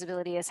see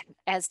visibility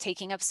as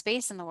taking up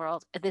space in the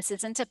world. This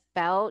isn't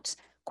about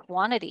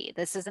quantity.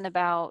 This isn't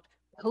about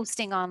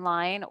posting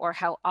online or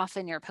how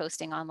often you're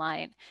posting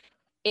online.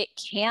 It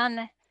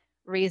can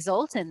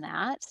result in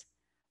that,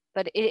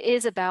 but it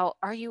is about,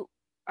 are you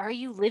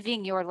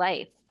living your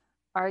life?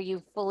 Are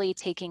you fully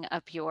taking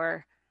up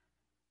your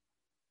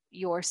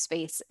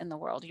space in the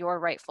world, your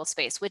rightful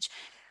space, which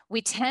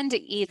we tend to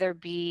either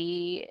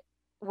be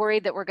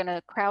worried that we're going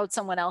to crowd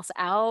someone else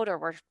out or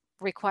we're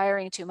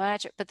requiring too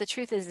much. But the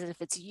truth is,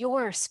 if it's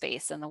your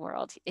space in the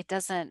world, it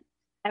doesn't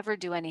ever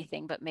do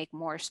anything but make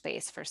more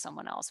space for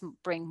someone else,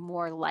 bring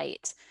more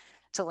light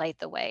to light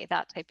the way,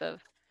 that type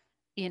of,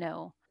 you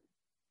know,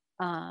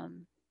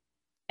 um,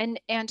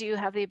 and do you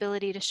have the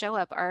ability to show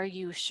up? Are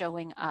you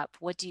showing up?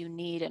 What do you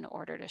need in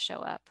order to show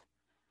up?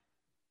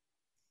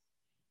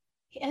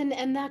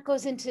 And that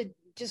goes into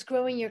just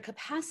growing your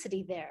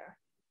capacity there.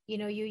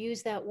 You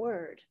use that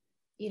word.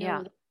 you Yeah.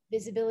 know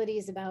Visibility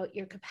is about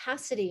your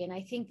capacity, and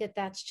I think that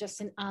that's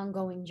just an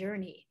ongoing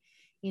journey.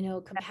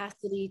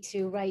 Capacity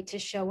to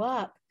show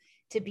up,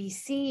 to be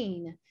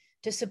seen,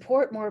 to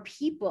support more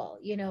people.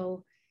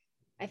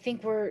 I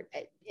think we're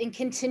in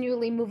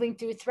continually moving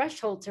through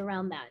thresholds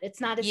around that.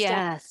 It's not a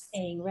static Yes,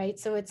 thing, right?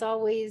 So it's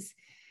always,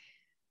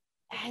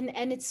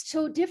 and it's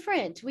so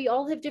different. We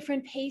all have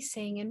different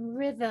pacing and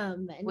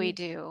rhythm, we and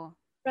do.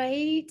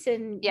 right,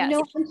 and Yes.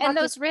 I'm And talking.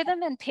 those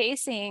rhythm and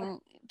pacing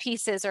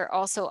pieces are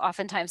also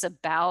oftentimes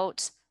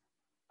about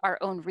our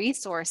own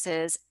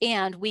resources,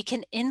 and we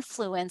can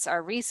influence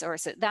our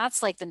resources.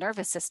 That's like the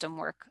nervous system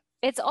work.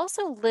 It's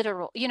also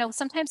literal.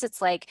 Sometimes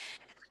it's like,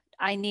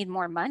 I need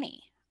more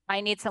money.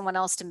 I need someone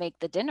else to make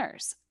the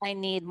dinners. I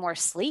need more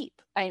sleep.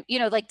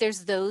 Like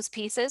there's those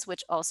pieces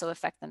which also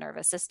affect the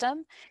nervous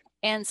system.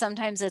 And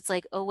sometimes it's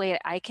like, oh, wait,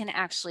 I can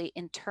actually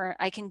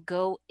I can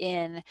go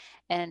in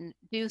and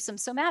do some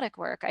somatic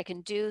work. I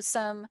can do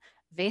some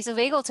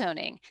vasovagal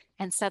toning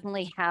and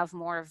suddenly have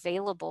more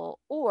available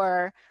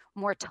or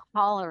more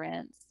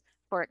tolerance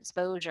for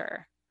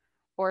exposure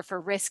or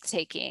for risk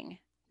taking,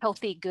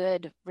 healthy,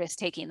 good risk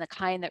taking, the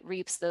kind that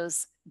reaps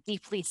those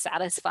deeply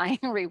satisfying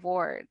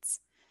rewards.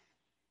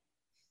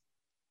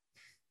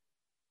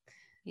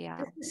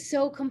 Yeah. This is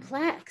so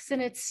complex and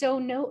it's so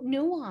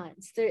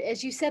nuanced. There,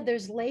 as you said,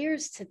 there's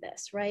layers to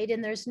this, right?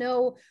 And there's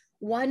no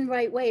one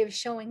right way of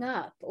showing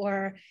up,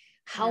 or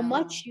how No.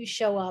 much you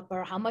show up,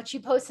 or how much you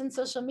post on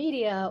social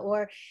media,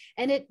 or,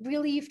 and it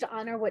really, you have to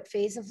honor what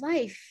phase of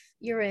life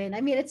you're in.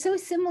 I mean, it's so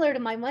similar to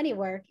my money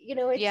work, you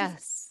know, it's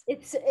just,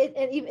 Yes.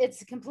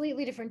 it's a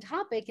completely different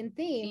topic and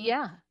theme,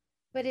 Yeah,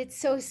 but it's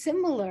so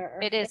similar.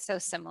 it is so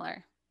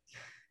similar.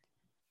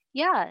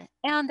 Yeah,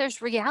 and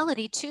there's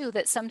reality too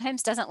that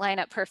sometimes doesn't line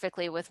up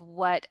perfectly with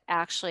what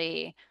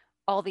actually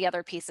all the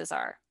other pieces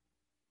are.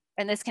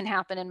 And this can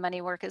happen in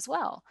money work as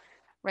well,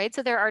 right?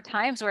 So there are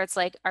times where it's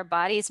like our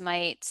bodies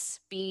might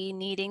be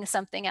needing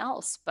something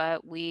else,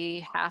 but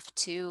we have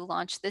to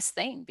launch this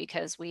thing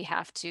because we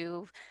have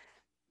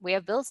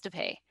bills to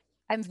pay.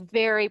 I'm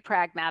very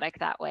pragmatic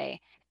that way.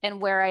 And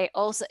where I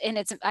also,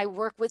 and I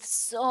work with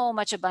so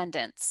much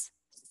abundance,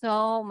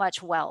 so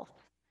much wealth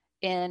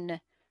in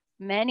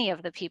many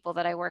of the people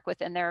that I work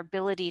with and their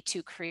ability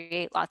to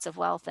create lots of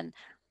wealth. And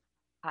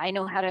I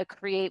know how to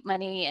create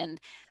money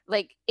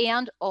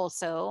and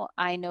also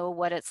I know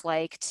what it's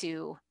like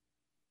to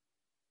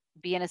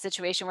be in a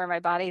situation where my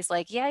body's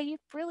like, yeah, you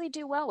really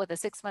do well with a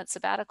 6-month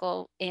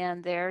sabbatical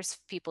and there's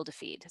people to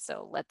feed.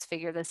 So let's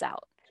figure this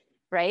out.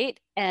 Right.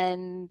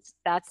 And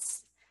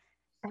that's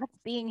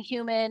being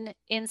human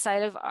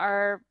inside of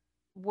our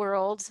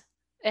world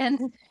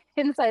and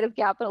inside of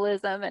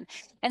capitalism.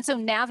 And so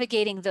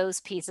navigating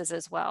those pieces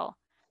as well.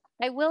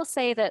 I will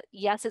say that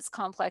yes, it's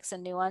complex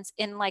and nuanced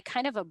in like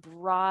kind of a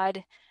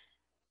broad,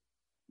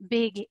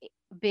 big,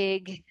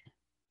 big,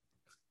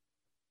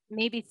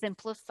 maybe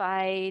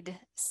simplified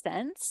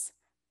sense.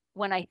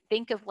 When I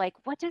think of like,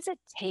 what does it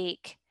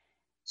take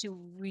to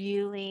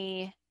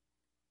really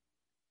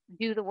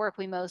do the work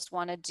we most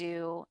want to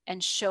do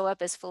and show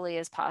up as fully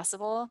as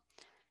possible?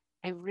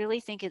 I really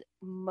think it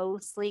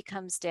mostly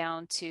comes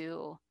down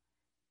to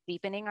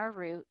deepening our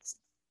roots,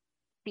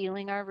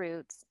 feeling our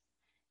roots,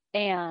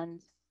 and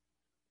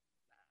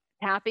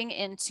tapping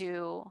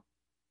into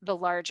the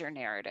larger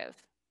narrative.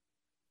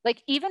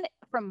 Like, even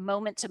from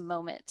moment to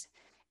moment,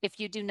 if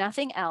you do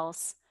nothing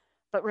else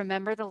but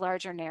remember the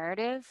larger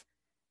narrative,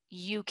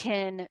 you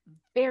can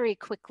very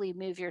quickly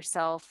move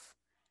yourself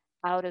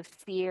out of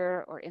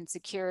fear or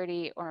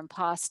insecurity or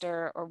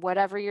imposter or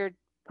whatever your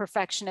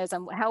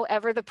perfectionism,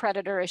 however the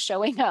predator is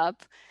showing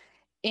up,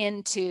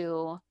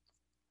 into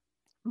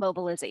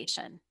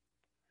mobilization,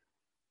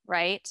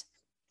 right?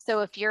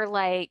 So if you're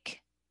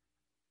like,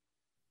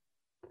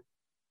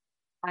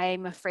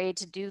 I'm afraid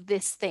to do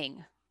this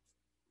thing,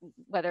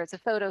 whether it's a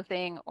photo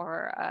thing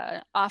or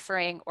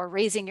offering or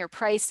raising your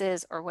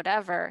prices or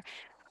whatever,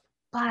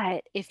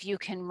 but if you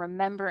can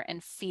remember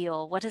and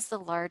feel what is the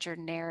larger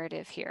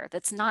narrative here,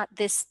 that's not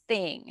this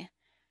thing,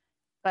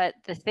 but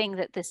the thing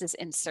that this is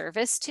in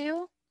service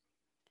to,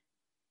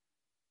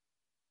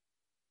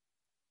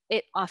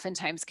 it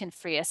oftentimes can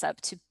free us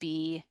up to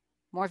be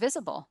more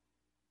visible,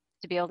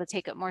 to be able to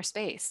take up more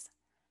space.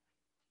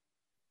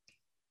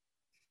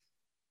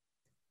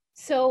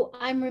 So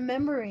I'm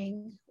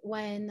remembering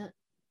when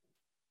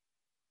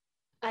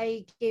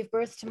I gave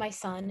birth to my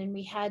son and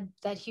we had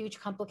that huge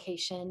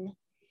complication.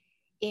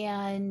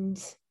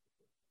 And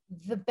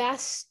the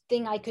best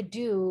thing I could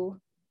do,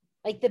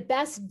 like the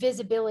best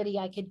visibility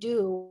I could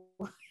do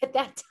at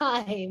that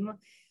time,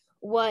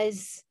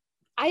 was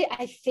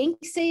I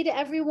think say to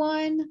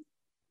everyone,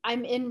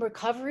 I'm in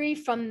recovery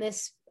from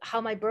this,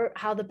 how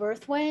the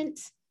birth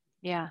went.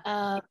 Yeah.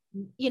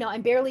 You know,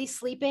 I'm barely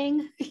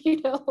sleeping,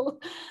 you know.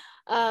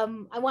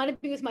 I want to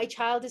be with my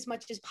child as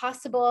much as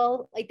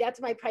possible. Like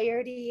that's my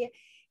priority.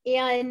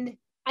 And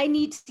I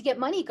need to get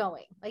money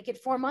going. Like at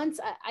 4 months,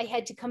 I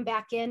had to come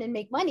back in and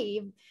make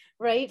money,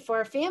 right, for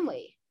our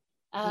family,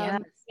 Yes.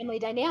 family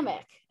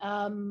dynamic,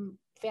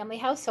 family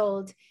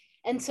household.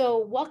 And so,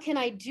 what can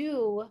I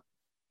do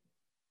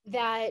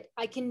that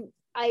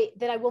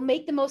that I will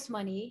make the most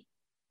money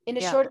in a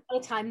Yep. short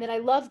amount of time, that I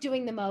love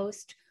doing the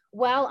most,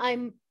 while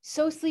I'm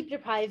so sleep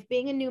deprived,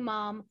 being a new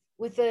mom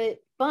with a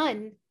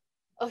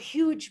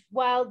huge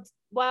wild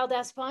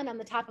ass bun on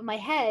the top of my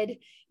head,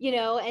 you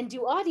know, and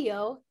do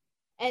audio.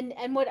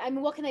 And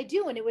what can I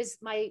do? And it was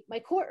my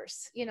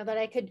course, you know, that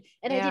I could,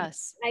 and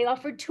Yes. I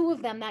offered 2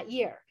 of them that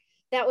year.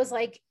 That was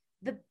like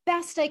the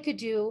best I could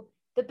do,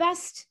 the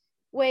best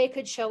way I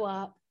could show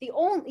up, the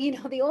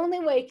only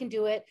way I can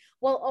do it,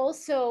 while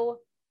also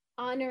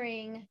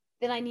honoring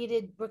that I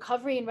needed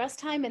recovery and rest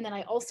time. And then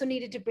I also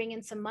needed to bring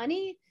in some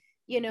money,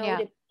 you know, Yeah.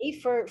 to pay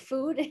for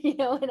food, you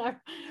know, and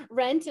our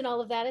rent and all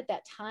of that at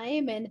that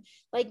time. And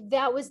like,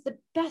 that was the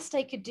best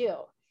I could do.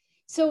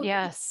 So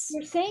Yes.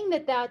 you're saying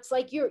that that's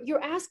like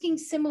you're asking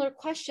similar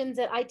questions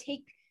that I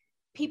take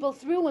people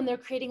through when they're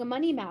creating a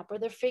money map or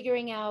they're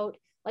figuring out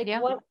like Yeah.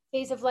 what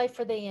phase of life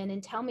are they in,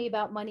 and tell me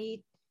about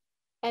money,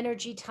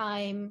 energy,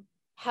 time,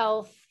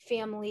 health,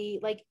 family.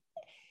 Like,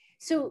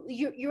 so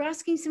you're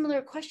asking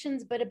similar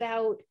questions, but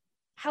about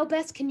how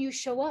best can you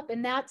show up,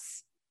 and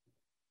that's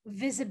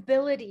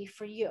visibility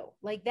for you.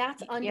 Like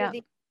that's under Yeah.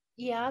 the,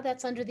 yeah,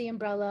 that's under the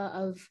umbrella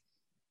of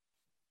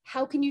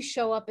how can you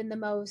show up in the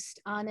most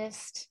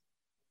honest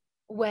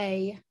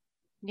way.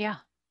 Yeah.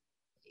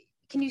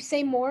 Can you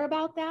say more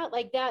about that?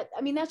 Like that,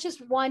 I mean, that's just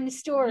one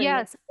story.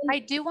 Yes, I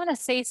do want to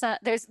say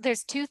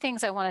there's two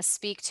things I want to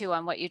speak to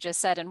on what you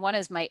just said. And one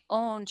is my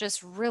own,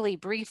 just really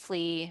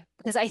briefly,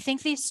 because I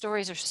think these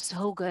stories are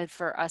so good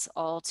for us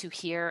all to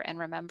hear and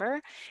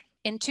remember.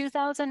 In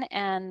 2000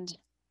 and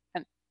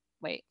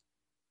wait,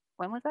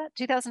 when was that?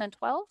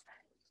 2012?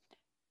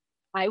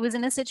 I was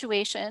in a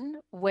situation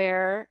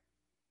where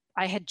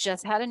I had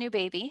just had a new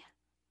baby.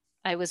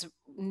 I was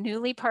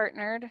newly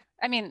partnered.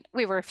 I mean,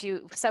 we were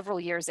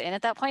several years in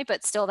at that point,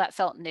 but still that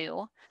felt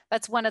new.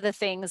 That's one of the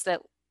things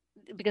that,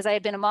 because I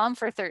had been a mom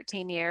for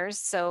 13 years,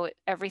 so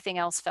everything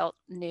else felt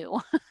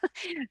new.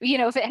 You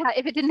know, if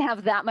it didn't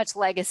have that much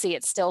legacy,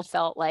 it still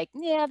felt like,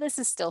 yeah, this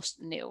is still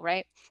new,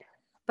 right?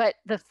 But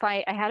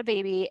I had a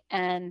baby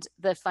and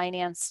the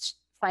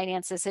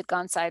finances had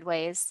gone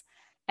sideways,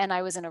 and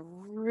I was in a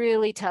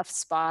really tough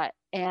spot.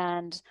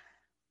 And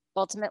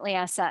ultimately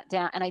I sat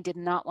down and I did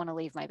not want to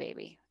leave my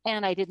baby.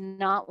 And I did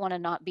not want to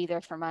not be there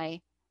for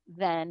my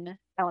then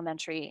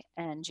elementary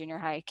and junior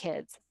high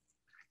kids.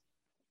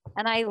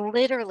 And I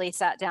literally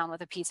sat down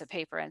with a piece of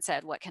paper and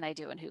said, what can I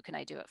do and who can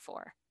I do it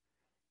for?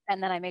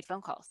 And then I made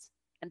phone calls.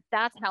 And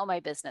that's how my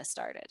business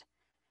started.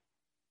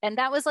 And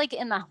that was like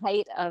in the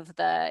height of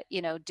the,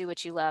 do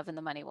what you love and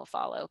the money will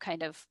follow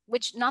kind of,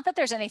 which, not that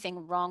there's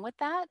anything wrong with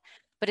that,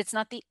 but it's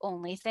not the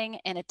only thing.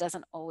 And it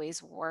doesn't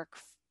always work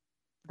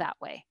that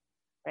way.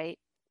 Right.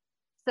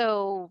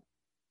 So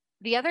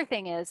the other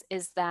thing is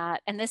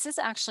that, and this is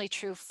actually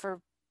true for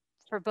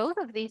both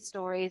of these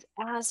stories,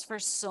 as for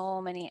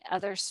so many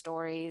other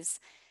stories,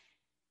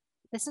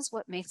 this is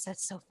what makes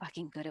us so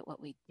fucking good at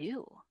what we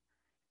do.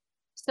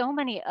 So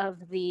many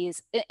of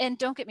these, and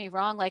don't get me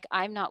wrong, like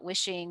I'm not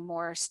wishing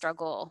more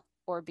struggle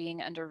or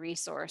being under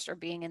resourced or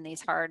being in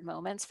these hard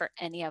moments for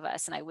any of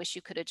us. And I wish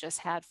you could have just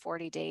had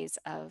 40 days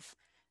of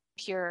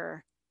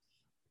pure,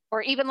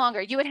 or even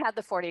longer. You had had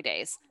the 40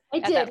 days I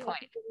at did that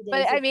point. But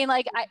days. I mean,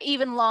 like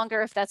even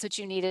longer if that's what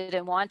you needed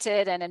and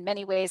wanted. And in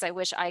many ways, I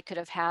wish I could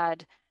have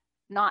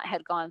not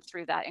had gone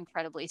through that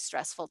incredibly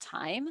stressful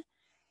time.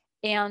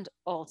 And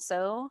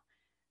also,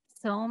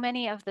 so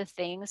many of the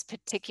things,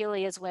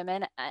 particularly as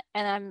women,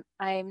 and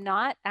I'm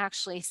not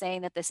actually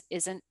saying that this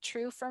isn't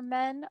true for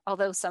men,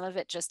 although some of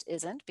it just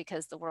isn't,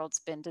 because the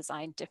world's been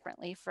designed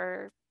differently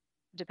for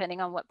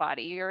depending on what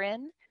body you're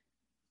in.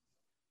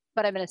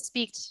 But I'm going to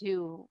speak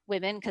to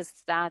women because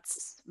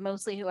that's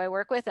mostly who I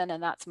work with, and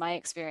that's my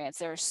experience.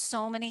 There are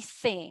so many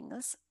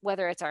things,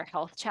 whether it's our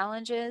health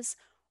challenges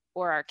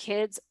or our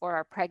kids or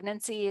our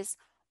pregnancies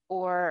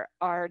or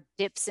our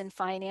dips in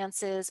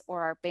finances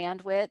or our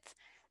bandwidth,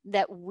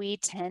 that we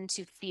tend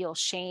to feel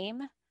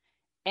shame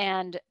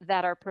and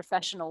that are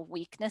professional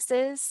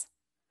weaknesses.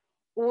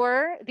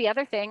 Or the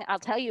other thing, I'll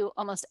tell you,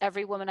 almost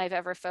every woman I've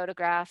ever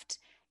photographed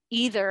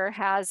either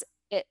has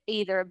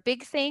either a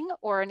big thing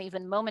or an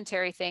even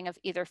momentary thing of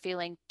either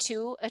feeling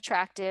too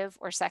attractive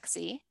or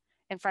sexy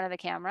in front of the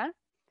camera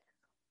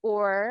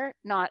or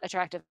not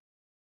attractive.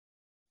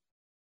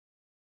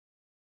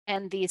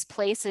 And these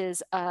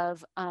places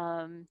of,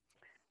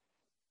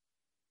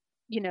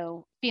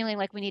 feeling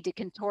like we need to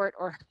contort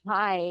or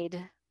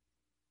hide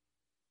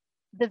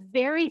the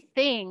very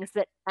things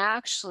that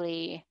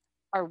actually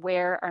are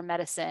where our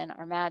medicine,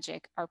 our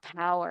magic, our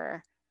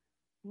power,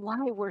 why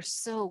we're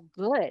so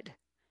good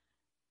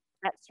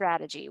at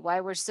strategy,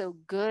 why we're so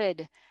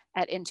good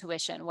at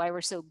intuition, why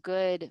we're so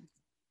good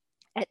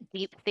at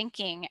deep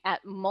thinking,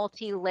 at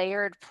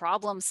multi-layered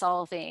problem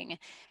solving,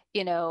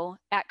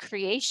 at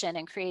creation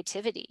and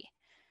creativity.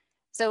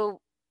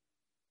 So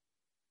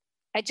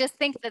I just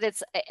think that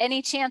it's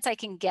any chance I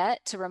can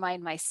get to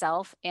remind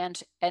myself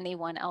and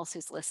anyone else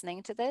who's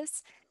listening to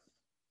this,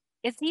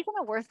 it's even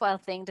a worthwhile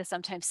thing to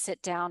sometimes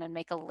sit down and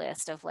make a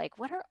list of like,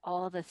 what are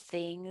all the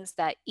things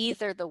that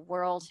either the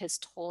world has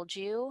told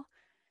you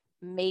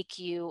make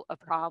you a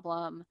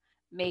problem,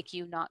 make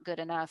you not good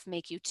enough,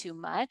 make you too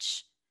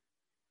much,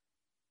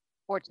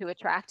 or too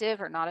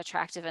attractive or not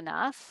attractive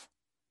enough,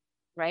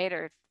 right?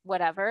 Or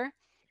whatever.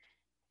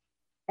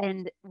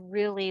 And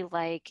really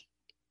like,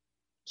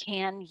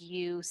 can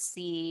you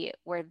see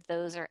where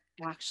those are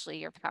actually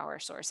your power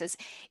sources,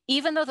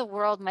 even though the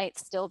world might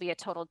still be a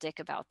total dick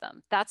about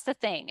them? That's the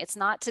thing. It's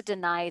not to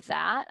deny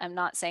that. I'm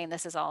not saying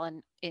this is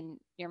all in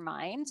your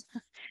mind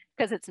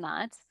because it's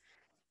not.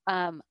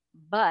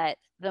 But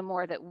the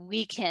more that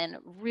we can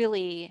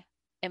really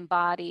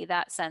embody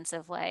that sense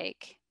of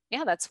like,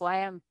 yeah, that's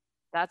why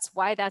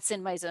that's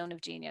in my zone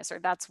of genius, or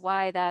that's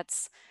why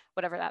that's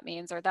whatever that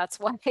means, or that's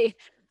why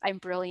I'm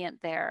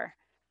brilliant there.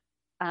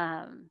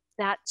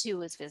 that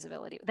too is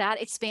visibility.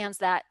 That expands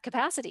that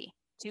capacity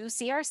to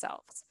see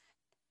ourselves.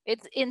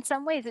 It's, in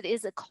some ways, it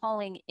is a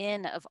calling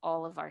in of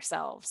all of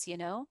ourselves, you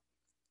know?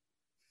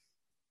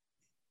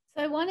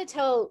 So I want to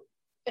tell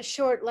a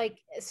short like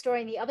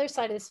story on the other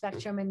side of the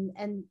spectrum,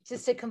 and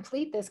just to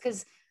complete this,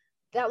 because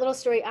that little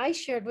story I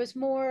shared was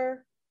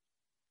more,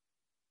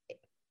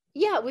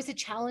 yeah, it was a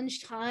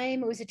challenge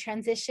time. It was a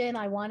transition.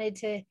 I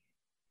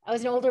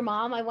was an older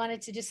mom. I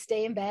wanted to just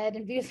stay in bed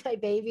and be with my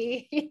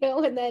baby,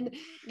 and then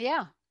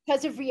Yeah.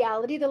 because of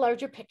reality, the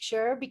larger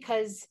picture,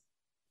 because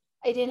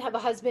I didn't have a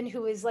husband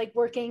who was like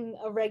working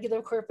a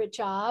regular corporate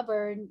job,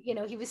 or,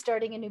 he was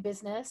starting a new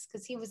business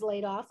because he was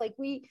laid off. Like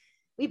we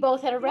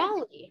both had a Yeah.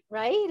 rally,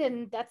 right?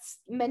 And that's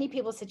many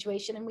people's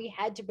situation. And we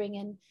had to bring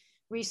in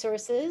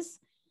resources.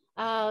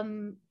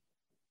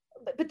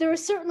 But there were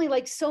certainly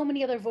like so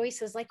many other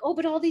voices like, oh,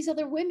 but all these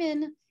other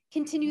women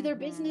continue their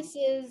Mm-hmm.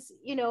 businesses,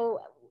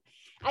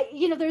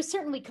 there's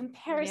certainly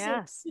comparison,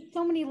 Yes.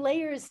 so many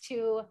layers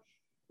to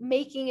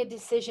making a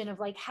decision of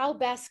like, how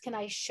best can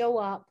I show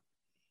up,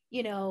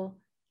 you know,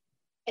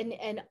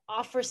 and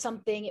offer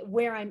something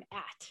where I'm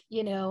at,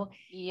 and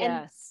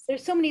Yes.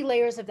 there's so many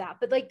layers of that.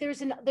 But like,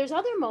 there's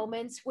other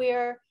moments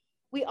where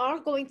we are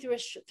going through a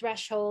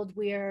threshold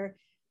where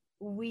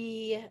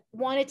we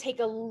want to take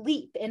a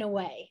leap in a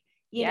way,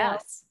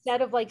 Yes.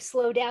 instead of like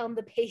slow down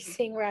the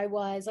pacing where I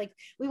was, like,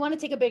 we want to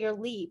take a bigger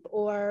leap,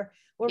 or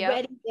we're Yep.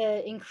 ready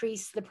to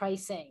increase the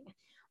pricing,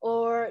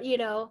 or,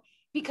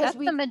 because That's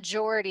the we,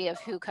 majority of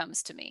who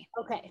comes to me.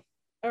 okay,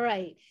 all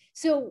right.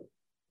 So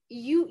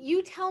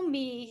you tell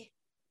me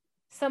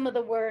some of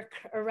the work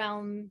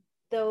around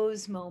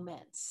those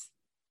moments.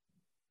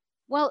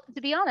 Well,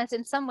 to be honest,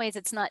 in some ways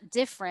it's not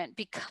different,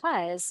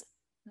 because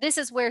this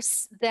is where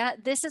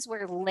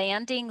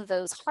landing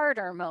those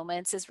harder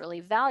moments is really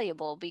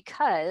valuable,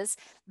 because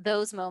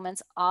those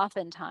moments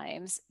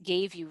oftentimes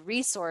gave you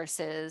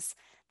resources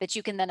that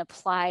you can then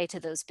apply to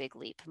those big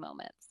leap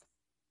moments,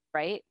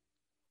 right?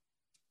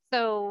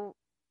 So,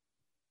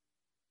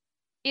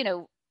 you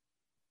know,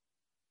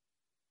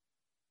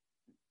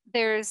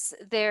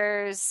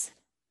 there's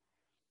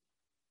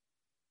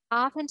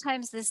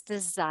oftentimes this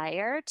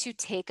desire to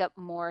take up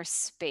more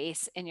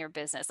space in your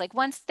business. Like,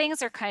 once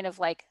things are kind of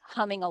like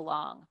humming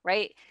along,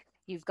 right?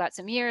 You've got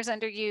some years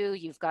under you,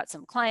 you've got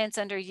some clients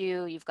under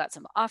you, you've got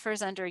some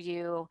offers under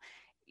you.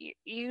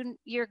 You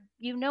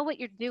know what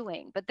you're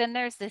doing, but then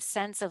there's this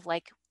sense of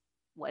like,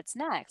 what's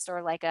next?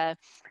 Or like a,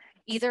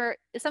 either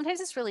sometimes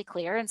it's really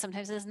clear and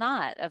sometimes it's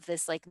not, of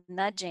this like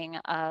nudging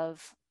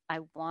of, I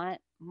want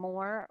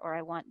more or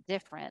I want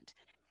different.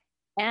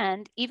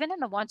 And even in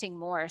the wanting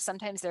more,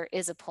 sometimes there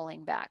is a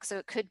pulling back. So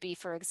it could be,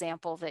 for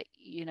example, that,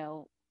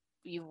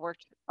 you've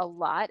worked a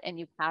lot and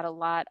you've had a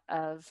lot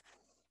of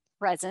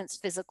presence,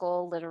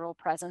 physical, literal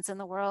presence in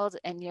the world.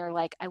 And you're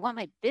like, I want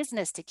my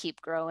business to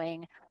keep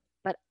growing,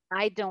 but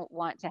I don't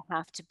want to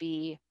have to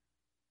be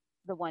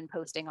the one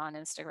posting on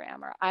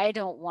Instagram, or I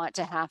don't want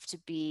to have to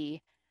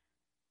be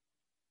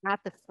at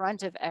the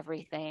front of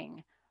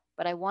everything,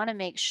 but I want to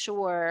make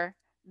sure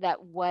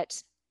that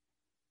what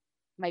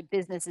my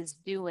business is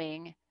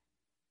doing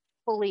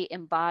fully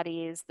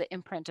embodies the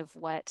imprint of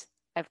what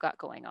I've got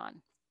going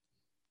on.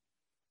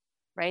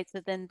 Right.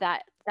 So then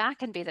that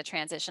can be the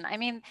transition. I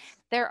mean,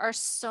 there are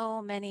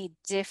so many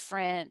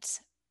different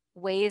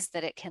ways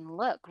that it can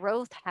look.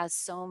 Growth has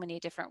so many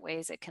different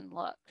ways it can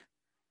look.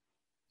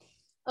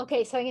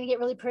 Okay, so I'm going to get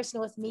really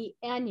personal with me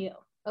and you.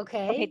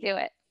 Okay, Okay. do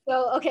it.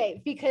 So,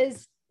 okay,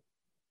 because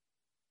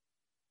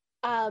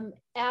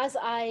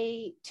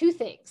two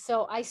things.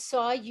 So I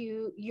saw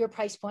your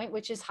price point,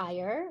 which is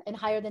higher and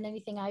higher than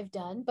anything I've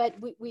done, but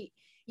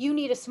you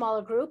need a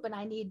smaller group, and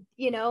I need,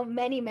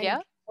 many Yeah.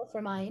 people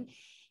for mine.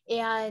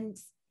 And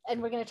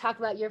we're going to talk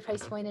about your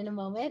price point in a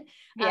moment.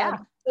 Yeah.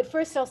 But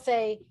first I'll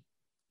say,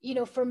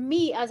 for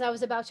me, as I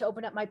was about to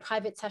open up my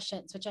private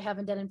sessions, which I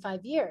haven't done in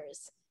 5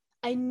 years,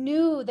 I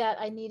knew that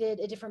I needed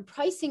a different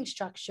pricing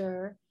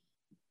structure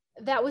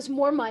that was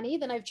more money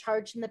than I've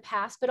charged in the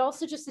past, but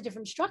also just a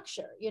different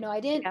structure. I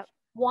didn't Yep.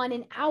 want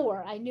an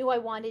hour. I knew I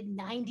wanted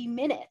 90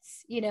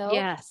 minutes,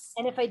 Yes.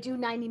 and if I do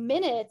 90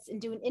 minutes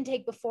and do an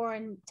intake before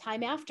and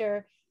time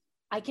after,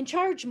 I can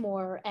charge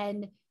more.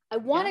 And I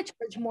want Yep. to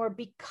charge more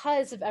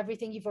because of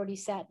everything you've already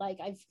said. Like,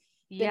 I've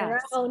been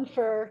Yes. around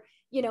for,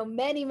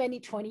 many, many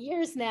 20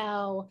 years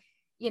now.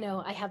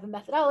 I have a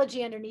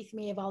methodology underneath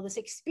me of all this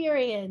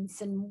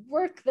experience and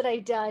work that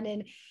I've done.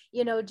 And,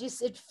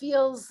 just, it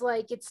feels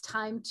like it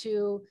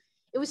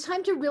was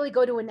time to really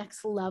go to a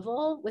next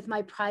level with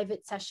my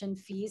private session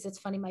fees. It's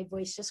funny, my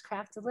voice just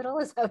cracked a little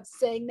as I was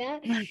saying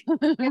that.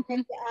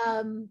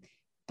 And,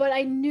 but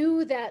I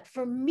knew that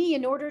for me,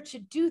 in order to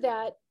do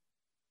that,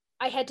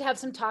 I had to have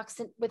some talks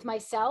with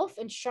myself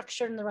and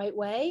structured in the right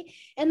way.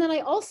 And then I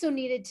also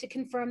needed to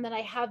confirm that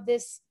I have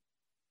this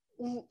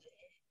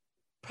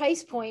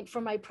price point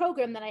for my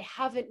program that I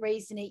haven't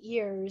raised in 8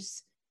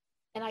 years.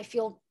 And I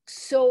feel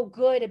so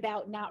good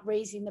about not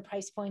raising the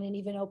price point and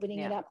even opening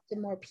it Yeah. up to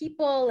more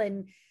people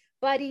and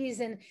buddies.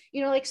 And,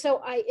 you know, like,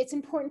 so it's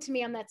important to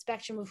me on that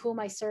spectrum of who am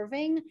I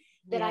serving,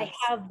 that I Yes.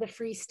 have the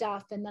free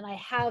stuff, and then I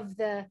have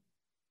the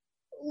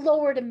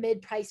lower to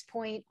mid price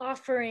point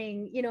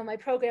offering, you know, my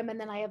program, and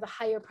then I have a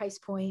higher price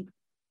point.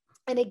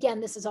 And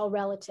again, this is all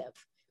relative.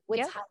 What's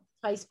Yep. high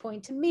price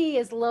point to me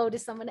is low to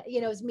someone,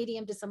 you know, is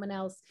medium to someone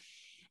else.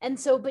 And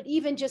so, but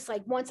even just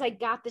like once I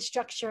got the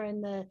structure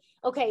and the,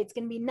 okay, it's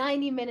going to be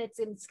 90 minutes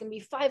and it's going to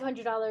be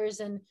 $500,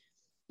 and,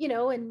 you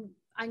know, and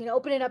I'm going to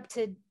open it up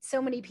to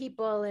so many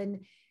people.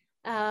 And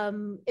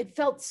it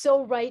felt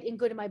so right and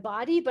good in my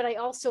body. But I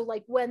also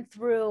like went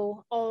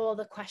through all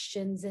the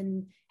questions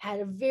and had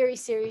a very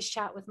serious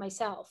chat with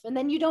myself. And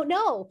then you don't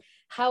know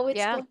how it's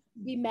Yeah. going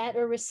to be met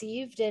or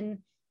received. And,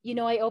 you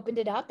know, I opened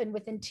it up, and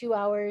within 2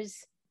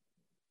 hours,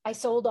 I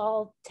sold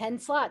all 10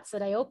 slots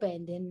that I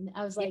opened. And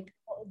I was Yeah. like,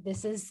 oh,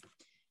 this is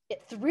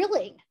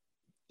thrilling.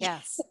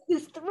 Yes.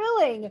 It's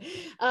thrilling.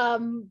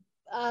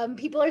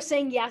 People are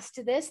saying yes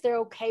to this. They're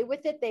okay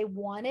with it. They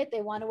want it.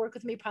 They want to work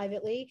with me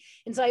privately.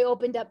 And so I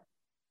opened up,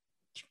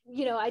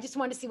 you know, I just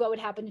wanted to see what would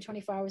happen in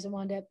 24 hours, and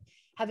wound up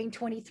having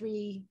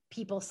 23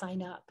 people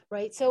sign up.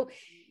 Right. So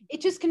it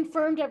just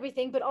confirmed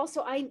everything. But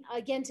also,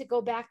 again, to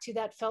go back to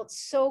that, felt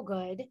so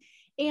good.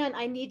 And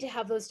I need to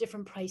have those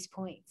different price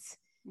points,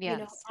 you know,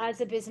 Yes. as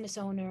a business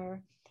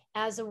owner,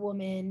 as a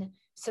woman,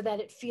 so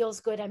that it feels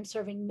good. I'm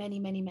serving many,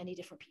 many, many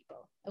different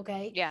people.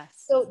 Okay.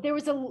 Yes. So there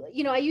was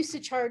you know, I used to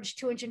charge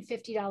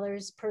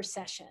 $250 per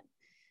session,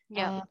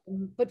 Yep.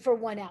 but for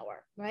 1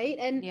 hour. Right.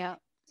 And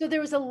Yep. so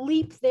there was a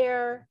leap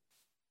there.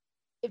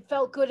 It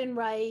felt good and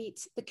right.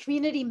 The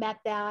community met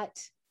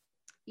that,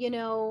 you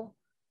know.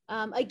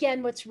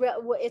 Again,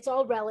 it's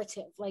all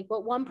relative. Like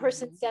what one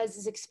person Mhm. says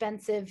is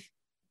expensive,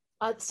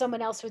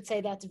 someone else would say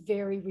that's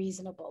very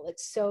reasonable.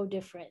 It's so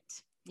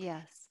different.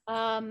 Yes.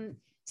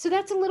 So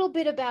that's a little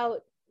bit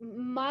about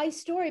my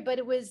story, but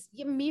it was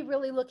me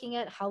really looking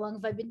at how long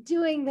have I been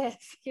doing this,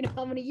 you know,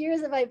 how many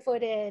years have I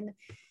put in,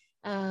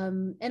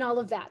 and all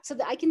of that, so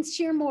that I can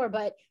share more.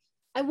 But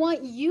I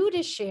want you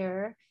to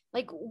share,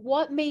 like,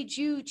 what made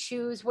you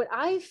choose what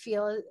I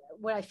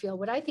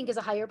think is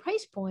a higher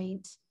price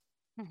point,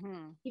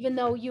 Mhm. even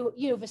though you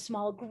have a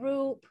small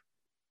group.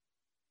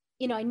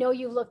 You know, I know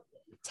you look.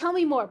 Tell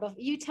me more, but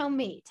you tell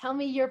me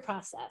your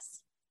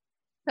process.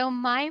 So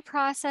my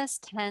process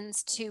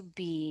tends to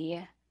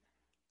be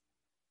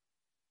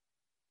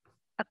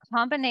a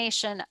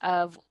combination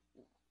of,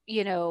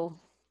 you know,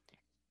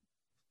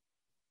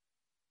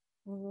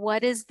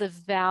 what is the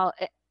val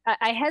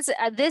I has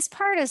this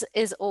part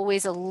is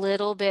always a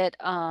little bit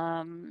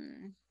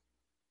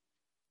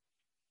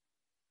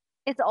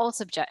it's all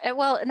subjective.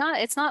 Well,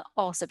 it's not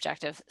all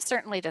subjective.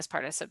 Certainly this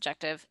part is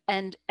subjective,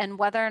 and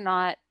whether or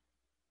not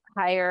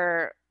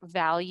higher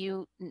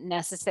value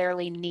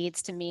necessarily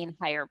needs to mean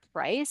higher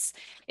price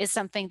is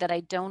something that I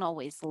don't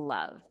always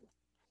love,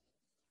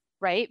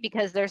 right?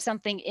 Because there's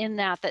something in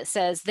that that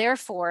says,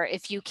 therefore,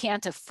 if you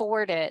can't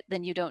afford it,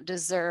 then you don't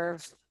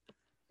deserve,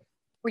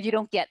 or you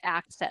don't get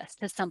access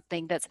to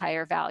something that's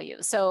higher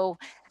value. So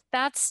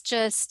that's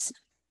just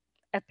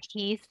a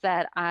piece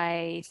that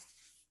I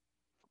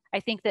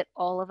think that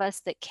all of us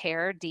that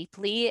care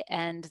deeply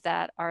and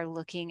that are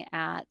looking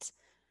at,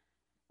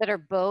 that are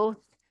both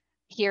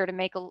here to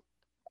make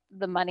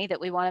the money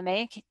that we want to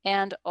make,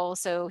 and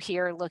also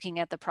here looking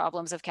at the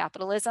problems of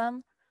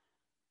capitalism,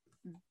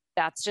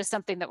 that's just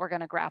something that we're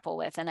going to grapple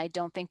with. And I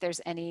don't think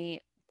there's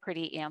any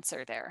pretty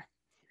answer there.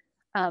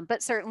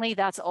 But certainly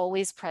that's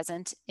always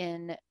present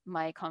in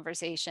my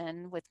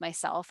conversation with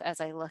myself as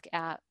I look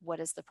at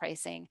what is the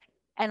pricing.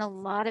 And a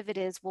lot of it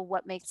is, well,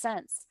 what makes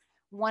sense?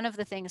 One of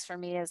the things for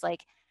me is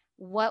like,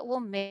 what will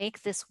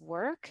make this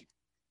work?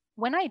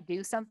 When I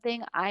do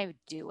something, I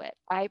do it.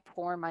 I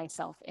pour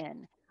myself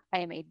in. I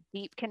am a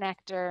deep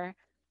connector.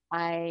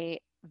 I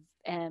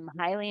am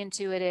highly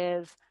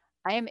intuitive.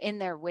 I am in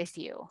there with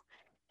you.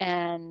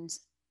 And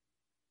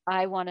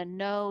I want to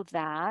know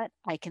that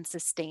I can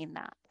sustain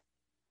that.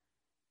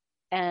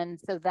 And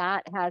so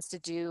that has to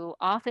do,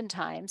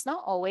 oftentimes,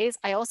 not always,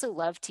 I also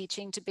love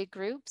teaching to big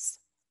groups.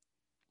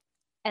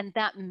 And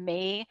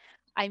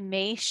I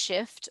may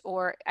shift,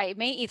 or I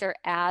may either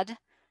add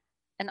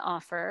an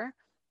offer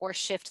or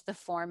shift the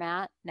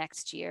format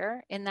next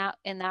year in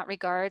that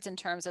regards, in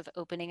terms of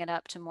opening it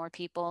up to more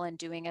people and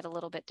doing it a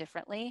little bit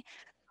differently.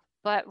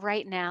 But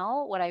right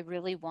now, what I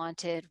really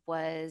wanted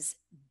was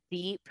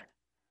deep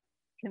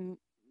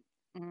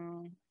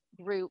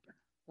group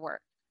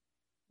work,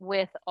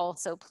 with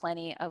also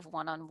plenty of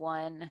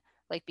one-on-one,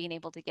 like being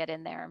able to get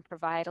in there and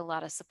provide a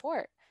lot of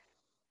support.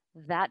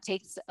 That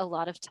takes a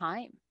lot of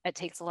time. It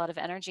takes a lot of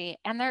energy.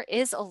 And there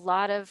is a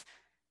lot of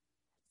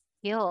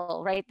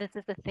skill, right? This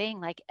is the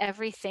thing, like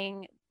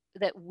everything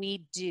that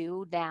we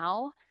do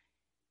now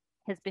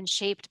has been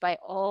shaped by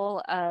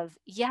all of,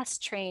 yes,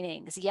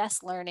 trainings,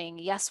 yes, learning,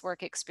 yes,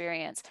 work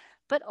experience,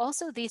 but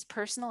also these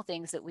personal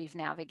things that we've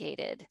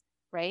navigated,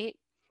 right?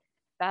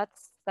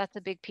 That's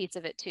a big piece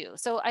of it too.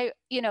 So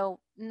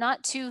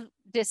not too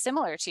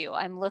dissimilar to you.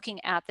 I'm looking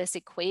at this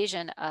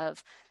equation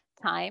of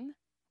time,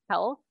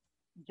 health,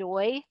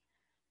 joy,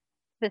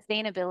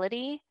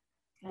 sustainability,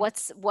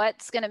 What's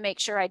going to make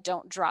sure I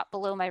don't drop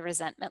below my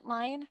resentment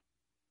line?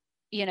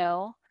 You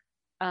know,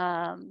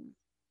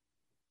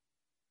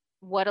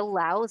 what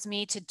allows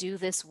me to do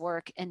this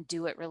work and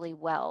do it really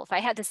well? If I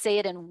had to say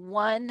it in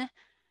one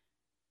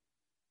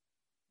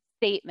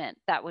statement,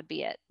 that would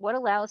be it. What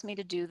allows me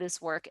to do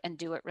this work and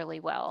do it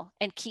really well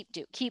and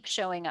keep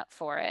showing up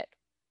for it,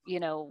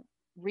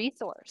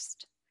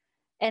 resourced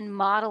and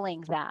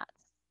modeling that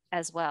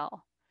as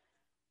well.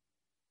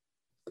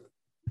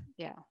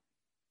 Yeah.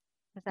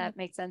 Does that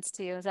make sense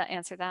to you? Does that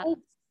answer that?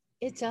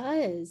 It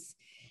does.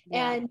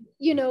 Yeah. And,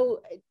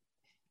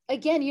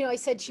 again, I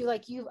said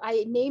to you,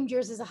 I named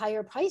yours as a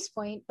higher price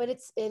point, but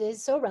it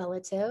is so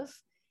relative,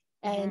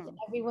 and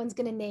everyone's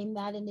going to name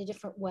that in a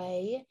different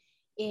way.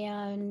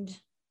 And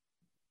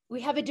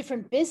we have a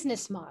different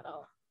business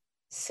model.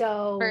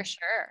 So for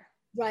sure.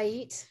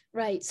 Right.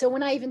 So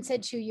when I even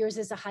said 2 years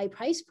as a high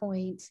price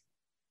point,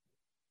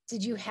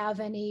 did you have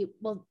any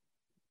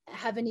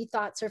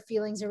thoughts or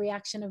feelings or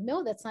reaction of,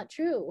 no, that's not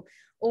true?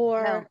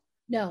 Or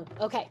no.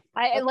 Okay.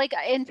 I like,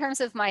 in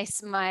terms of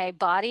my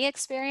body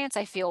experience,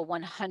 I feel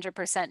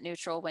 100%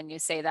 neutral when you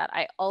say that.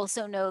 I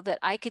also know that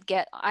I could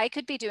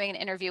be doing an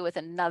interview with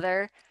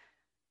another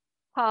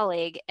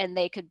colleague and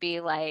they could be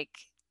like,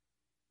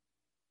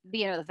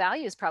 the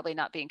value is probably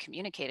not being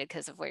communicated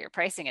because of where your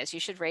pricing is. You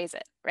should raise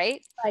it,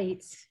 right?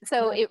 Right.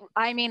 So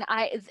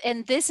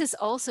and this is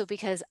also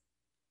because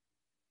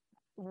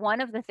one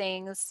of the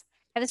things,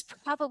 and this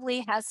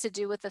probably has to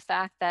do with the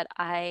fact that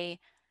I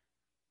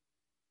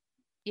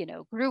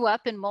grew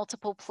up in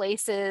multiple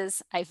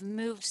places. I've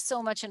moved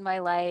so much in my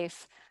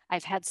life.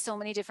 I've had so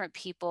many different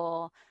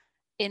people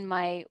in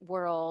my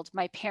world.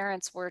 My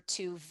parents were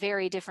two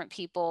very different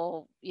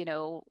people,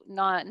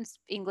 not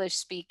English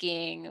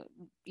speaking,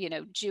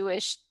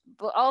 Jewish,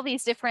 all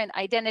these different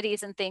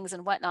identities and things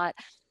and whatnot.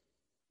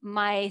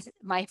 My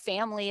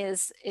family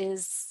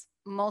is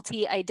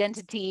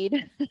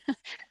multi-identitied.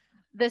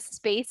 The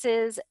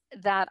spaces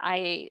that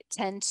I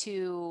tend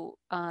to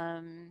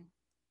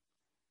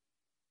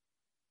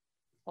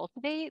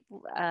cultivate,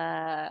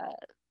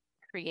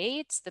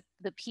 create,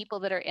 the people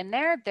that are in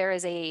there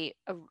is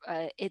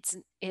it's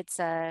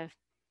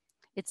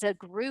a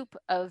group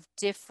of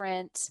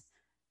different.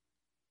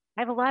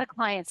 I have a lot of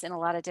clients in a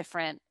lot of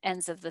different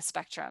ends of the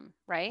spectrum,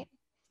 right?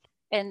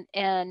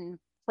 And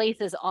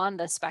places on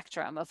the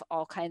spectrum of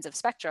all kinds of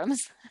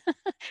spectrums.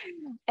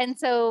 And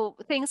so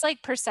things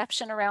like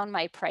perception around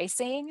my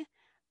pricing,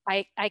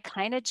 I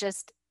kind of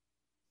just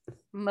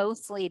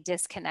mostly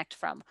disconnect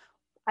from.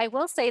 I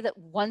will say that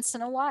once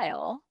in a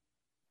while,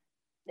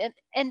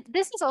 and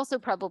this is also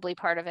probably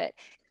part of it,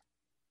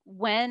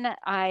 when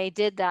I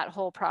did that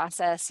whole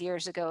process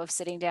years ago of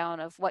sitting down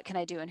of what can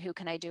I do and who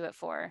can I do it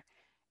for,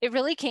 it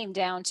really came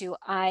down to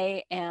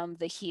I am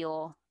the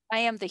healer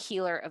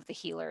of the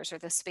healers, or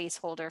the space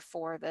holder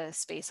for the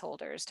space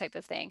holders type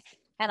of thing.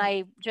 And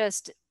I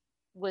just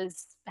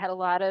had a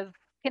lot of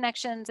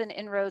connections and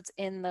inroads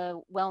in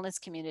the wellness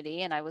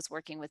community, and I was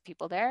working with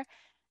people there,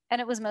 and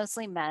it was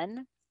mostly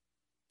men.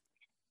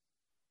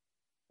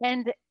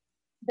 And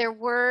there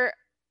were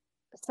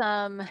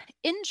some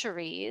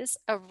injuries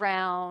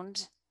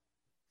around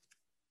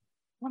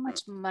how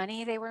much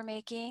money they were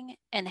making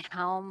and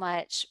how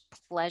much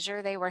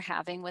pleasure they were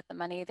having with the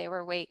money they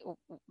were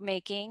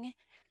making,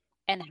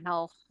 and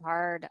how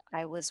hard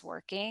I was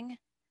working.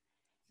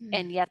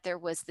 And yet there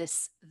was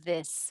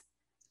this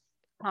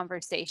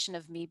conversation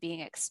of me being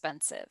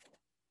expensive.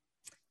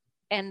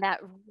 And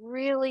that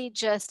really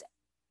just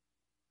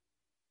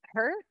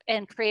hurt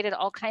and created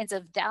all kinds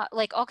of doubt,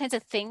 like all kinds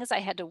of things I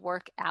had to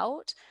work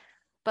out,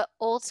 but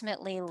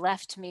ultimately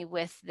left me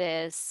with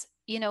this,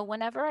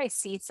 whenever I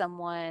see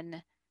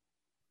someone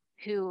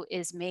who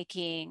is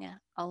making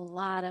a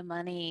lot of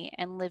money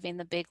and living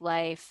the big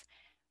life,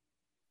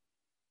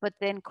 but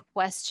then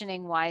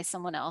questioning why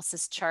someone else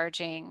is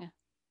charging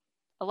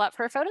a lot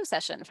for a photo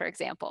session, for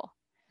example.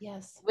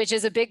 Yes. Which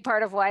is a big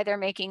part of why they're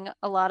making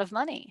a lot of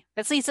money.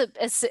 At least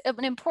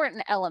an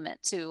important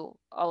element to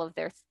all of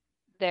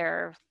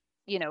their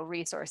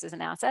resources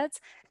and assets.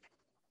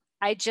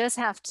 I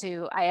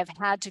have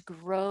had to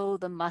grow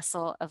the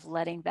muscle of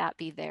letting that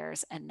be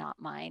theirs and not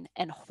mine,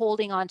 and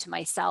holding on to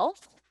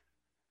myself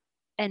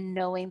and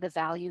knowing the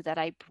value that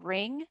I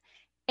bring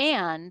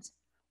and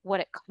what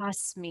it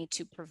costs me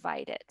to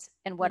provide it,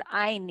 and what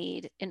I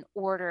need in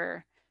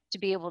order to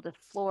be able to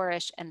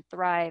flourish and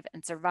thrive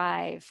and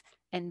survive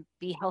and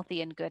be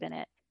healthy and good in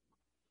it.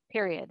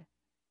 Period.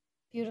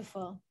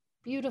 Beautiful.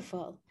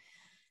 Beautiful.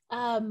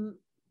 And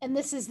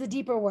this is the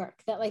deeper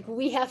work that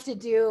we have to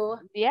do.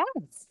 Yes.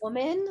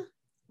 Woman,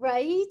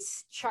 right?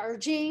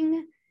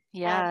 Charging.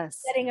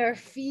 Yes. Setting our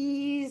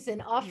fees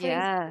and offering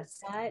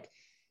that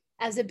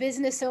as a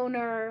business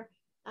owner.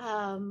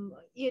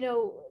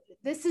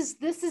 This is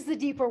the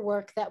deeper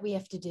work that we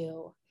have to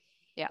do.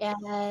 Yeah.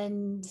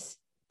 And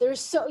there's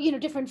so,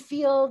 different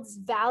fields,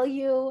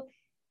 value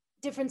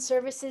different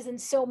services in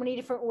so many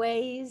different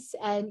ways.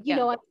 And,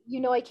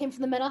 I came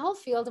from the mental health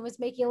field and was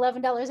making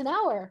 $11 an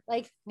hour.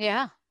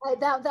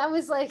 That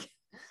was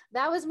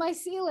that was my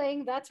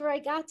ceiling. That's where I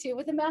got to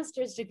with a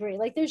master's degree.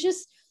 Like there's so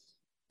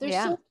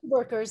many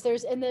workers,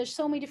 there's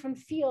so many different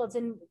fields,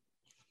 and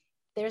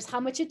there's how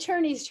much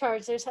attorneys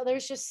charge.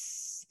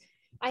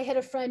 I had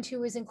a friend who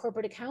was in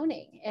corporate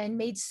accounting and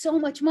made so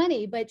much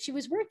money, but she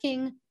was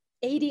working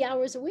 80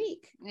 hours a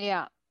week.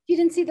 Yeah. You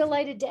didn't see the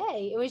light of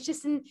day. It was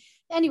just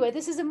anyway,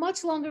 this is a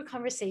much longer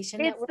conversation.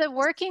 It's the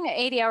working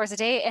 80 hours a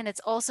day, and it's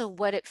also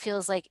what it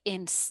feels like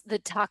in the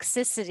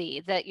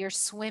toxicity that you're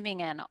swimming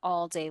in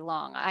all day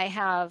long. I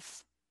have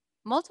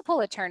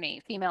multiple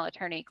female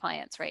attorney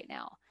clients right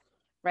now,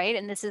 right?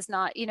 And this is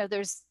not,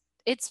 there's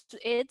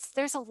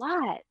a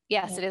lot.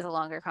 Yes, it is a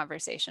longer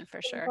conversation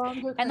for sure.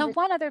 And the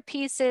one other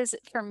piece is,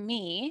 for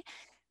me,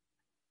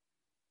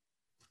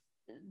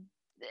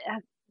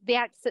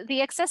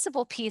 the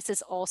accessible piece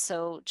is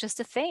also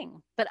just a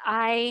thing. But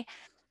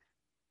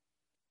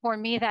for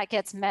me, that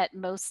gets met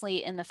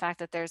mostly in the fact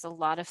that there's a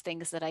lot of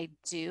things that I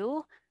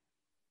do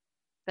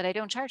that I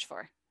don't charge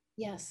for.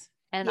 Yes.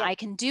 And I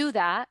can do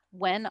that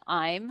when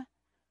I'm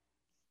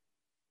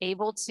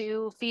able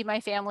to feed my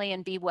family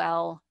and be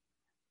well,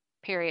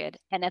 period.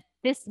 And at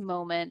this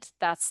moment,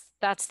 that's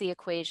the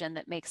equation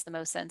that makes the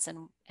most sense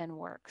and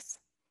works.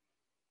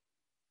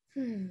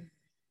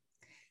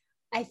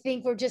 I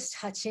think we're just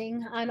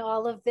touching on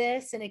all of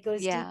this, and it goes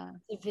deep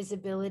into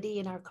visibility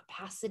and our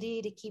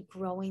capacity to keep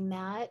growing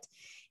that.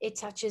 It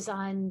touches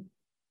on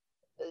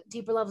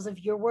deeper levels of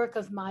your work,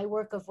 of my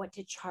work, of what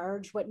to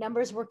charge, what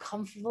numbers we're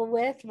comfortable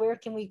with, where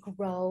can we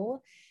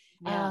grow.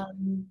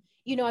 I'm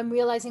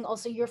realizing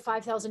also your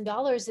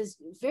 $5,000 is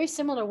very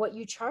similar to what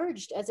you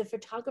charged as a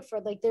photographer.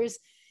 Like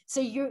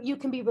so you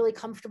can be really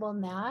comfortable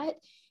in that.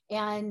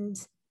 And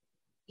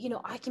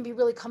I can be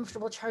really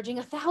comfortable charging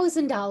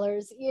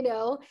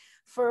 $1,000,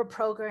 for a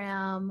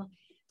program.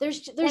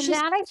 There's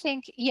that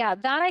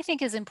I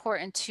think is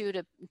important too,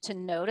 to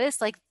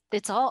notice, like,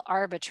 it's all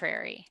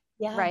arbitrary,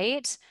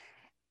 right?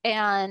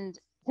 And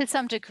to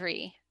some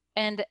degree,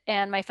 and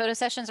my photo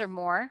sessions are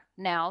more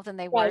now than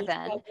they were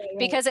then,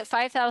 because at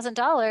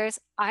 $5,000,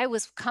 I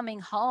was coming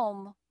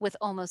home with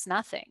almost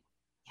nothing.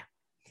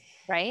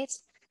 Right.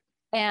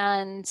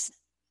 And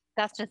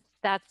that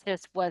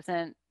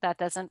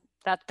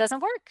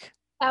doesn't work.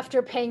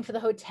 After paying for the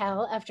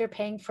hotel, after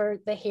paying for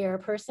the hair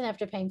person,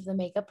 after paying for the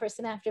makeup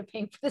person, after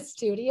paying for the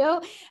studio,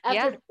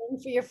 after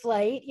paying for your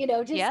flight,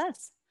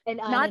 and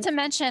not to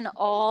mention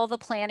all the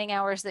planning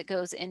hours that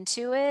goes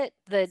into it,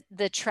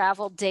 the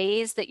travel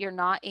days that you're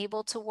not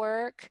able to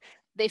work.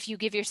 If you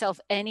give yourself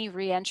any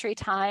reentry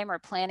time or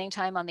planning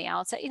time on the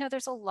outset,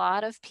 there's a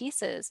lot of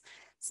pieces.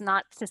 It's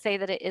not to say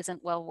that it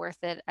isn't well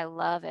worth it. I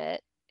love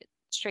it.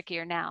 It's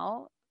trickier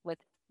now with,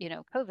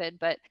 COVID,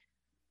 but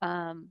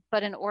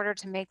in order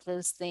to make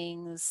those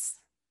things,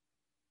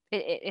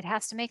 it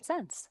has to make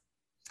sense.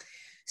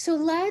 So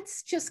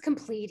let's just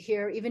complete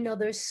here, even though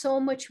there's so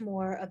much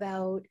more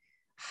about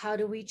how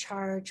do we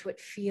charge, what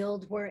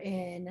field we're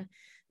in,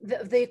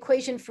 the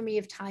equation for me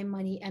of time,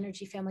 money,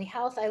 energy, family,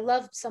 health. I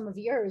love some of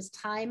yours: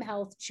 time,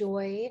 health,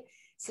 joy,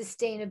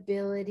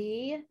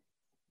 sustainability,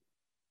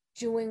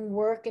 doing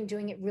work and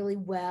doing it really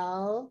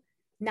well,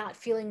 not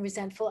feeling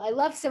resentful. I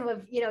love some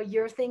of,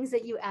 your things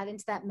that you add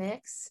into that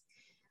mix.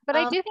 But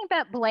I do think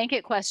that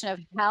blanket question of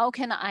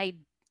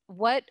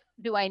what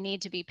do I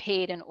need to be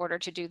paid in order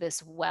to do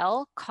this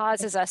well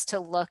causes us to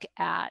look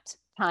at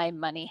time,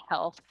 money,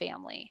 health,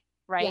 family,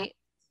 right?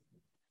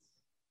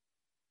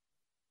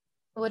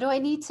 What do I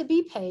need to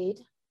be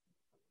paid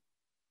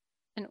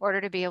in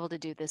order to be able to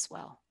do this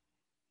well?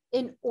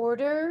 In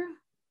order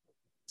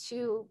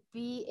to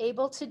be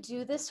able to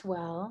do this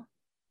well.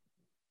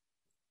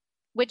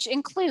 Which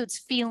includes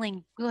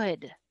feeling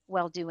good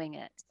while doing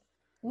it.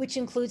 Which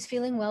includes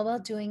feeling well while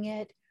doing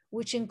it,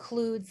 which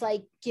includes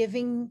like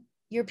giving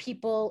your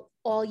people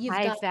all you've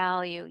got. High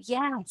value.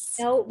 Yes.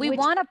 We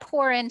want to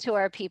pour into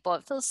our people.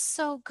 It feels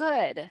so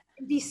good.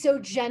 Be so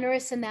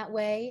generous in that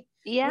way.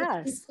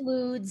 Yes. Which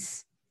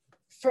includes,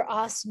 for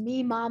us,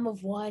 me, mom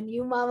of one,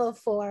 you, mom of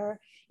four,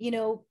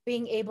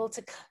 being able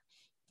to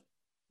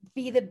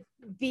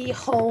be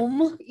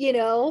home,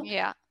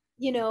 Yeah.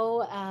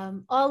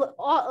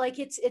 All like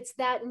it's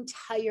that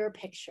entire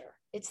picture.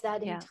 It's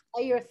that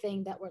entire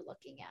thing that we're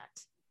looking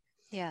at.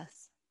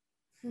 Yes.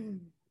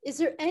 Is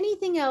there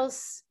anything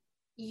else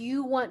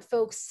you want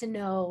folks to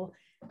know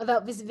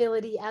about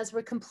visibility as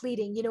we're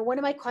completing? One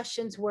of my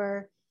questions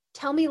were,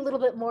 tell me a little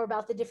bit more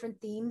about the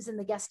different themes and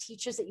the guest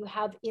teachers that you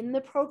have in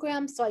the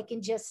program, so I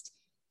can just,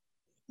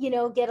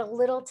 get a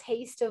little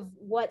taste of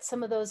what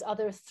some of those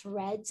other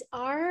threads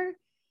are.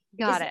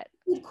 Got it.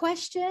 Good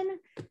question.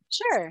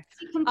 Sure.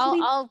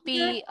 I'll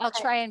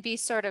try and be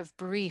sort of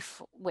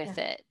brief with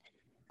it.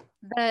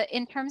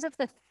 In terms of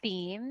the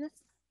themes,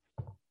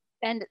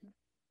 and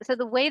so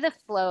the way the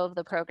flow of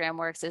the program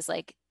works is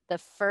like the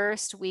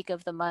first week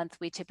of the month,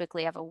 we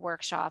typically have a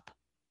workshop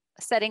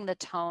setting the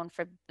tone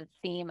for the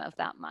theme of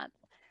that month.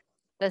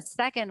 The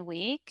second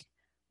week,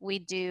 we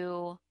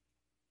do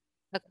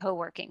a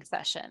co-working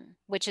session,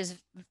 which is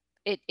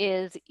it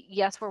is,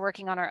 yes, we're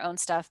working on our own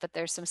stuff, but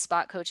there's some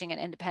spot coaching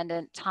and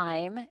independent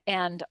time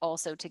and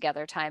also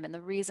together time. And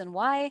the reason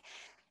why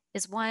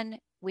is, one,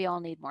 we all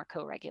need more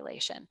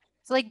co-regulation.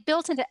 So like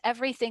built into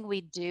everything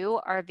we do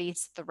are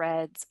these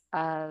threads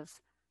of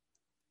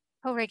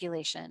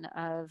co-regulation,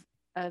 of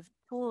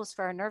tools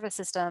for our nervous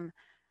system.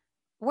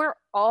 We're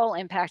all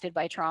impacted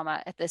by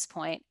trauma at this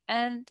point,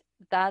 and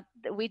that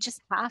we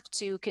just have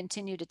to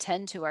continue to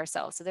tend to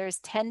ourselves. So there's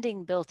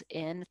tending built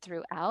in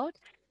throughout,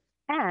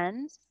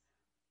 and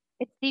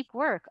it's deep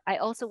work. I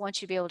also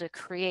want you to be able to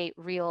create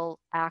real,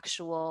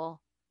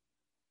 actual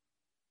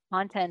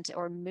content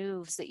or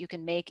moves that you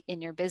can make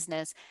in your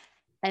business.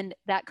 And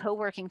that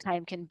co-working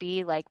time can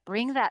be like,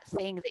 bring that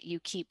thing that you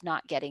keep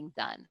not getting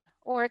done,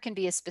 or it can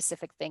be a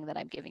specific thing that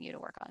I'm giving you to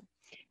work on.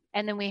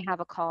 And then we have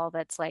a call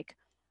that's like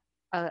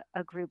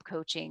a group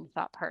coaching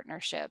thought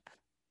partnership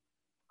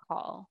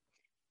call.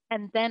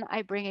 And then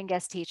I bring in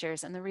guest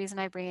teachers. And the reason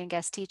I bring in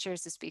guest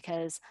teachers is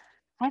because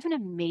I have an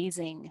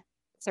amazing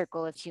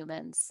circle of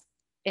humans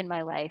in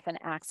my life and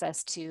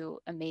access to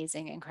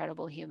amazing,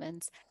 incredible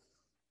humans.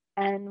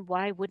 And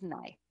why wouldn't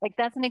I? Like,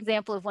 that's an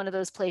example of one of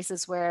those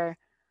places where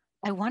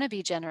I want to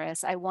be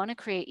generous. I want to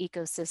create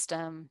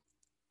ecosystem.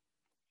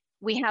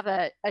 We have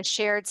a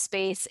shared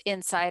space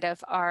inside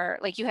of our,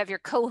 like, you have your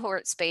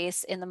cohort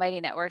space in the Mighty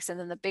Networks, and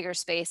then the bigger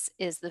space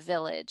is the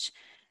village.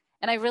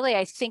 And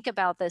I think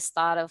about this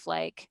thought of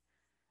like,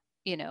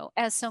 you know,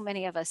 as so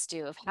many of us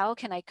do, of how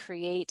can I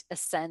create a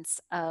sense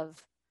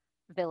of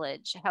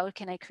village? How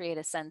can I create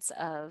a sense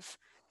of,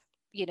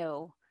 you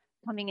know,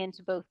 coming in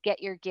to both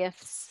get your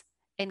gifts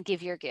and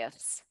give your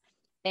gifts?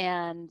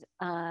 And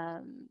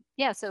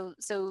yeah, so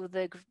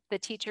the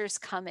teachers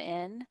come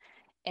in,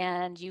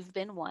 and you've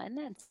been one,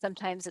 and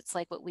sometimes it's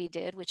like what we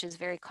did, which is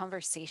very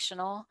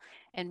conversational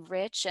and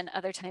rich, and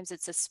other times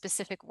it's a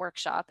specific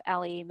workshop.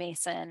 Allie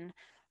Mason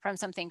from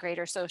Something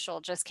Greater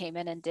Social just came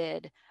in and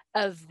did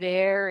a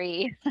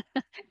very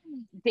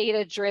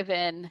data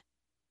driven,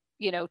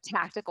 you know,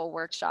 tactical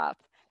workshop.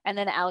 And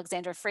then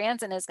Alexandra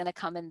Franzen is going to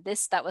come in,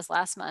 that was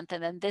last month.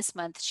 And then this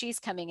month she's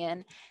coming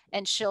in,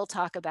 and she'll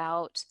talk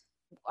about,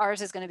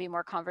 ours is going to be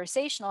more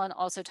conversational, and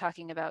also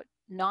talking about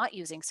not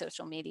using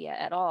social media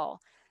at all.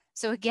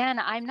 So again,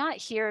 I'm not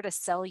here to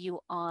sell you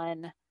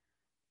on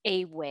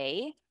a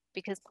way,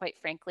 because quite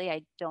frankly,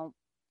 I don't,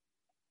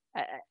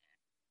 uh,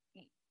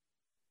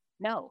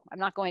 no, I'm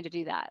not going to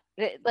do that.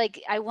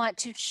 Like, I want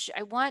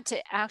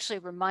to actually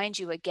remind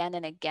you again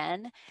and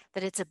again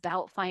that it's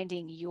about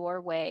finding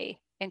your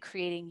way and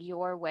creating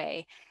your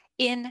way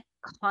in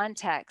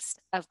context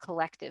of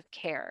collective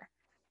care,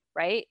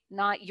 right?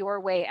 Not your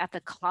way at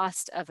the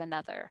cost of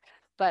another.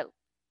 But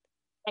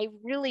I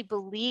really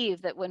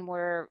believe that when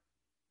we're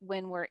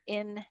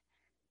in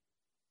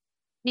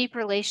deep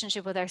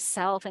relationship with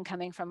ourself and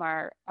coming from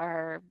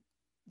our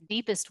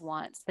deepest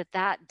wants,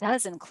 that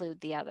does include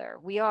the other.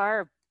 We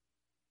are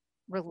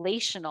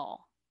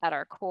relational at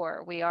our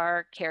core. We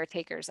are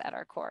caretakers at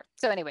our core.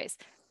 So anyways,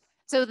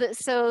 so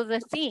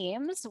the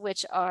themes,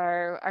 which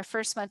are our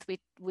first month,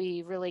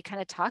 we really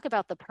kind of talk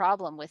about the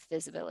problem with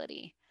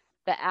visibility,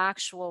 the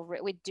actual,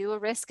 we do a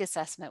risk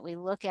assessment. We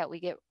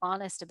get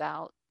honest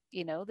about,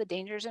 you know, the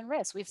dangers and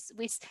risks.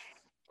 We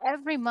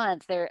every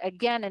month there,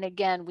 again and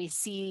again, we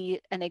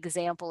see an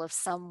example of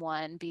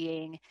someone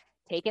being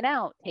taken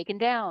out, taken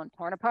down,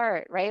 torn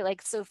apart, right?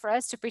 Like, so for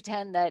us to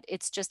pretend that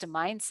it's just a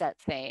mindset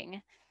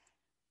thing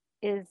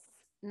is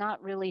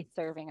not really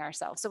serving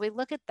ourselves. So we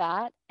look at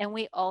that, and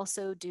we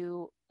also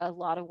do a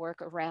lot of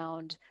work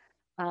around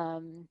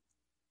um,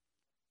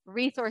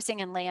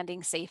 resourcing and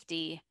landing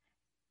safety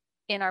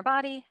in our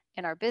body,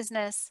 in our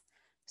business,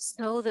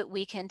 so that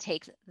we can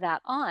take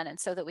that on, and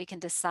so that we can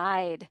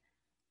decide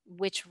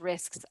which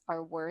risks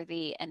are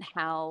worthy and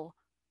how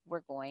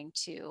we're going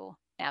to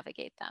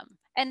navigate them.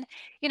 And,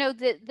 you know,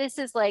 this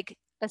is like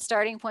a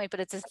starting point, but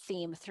it's a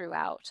theme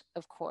throughout,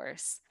 of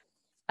course.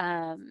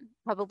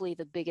 Probably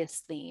the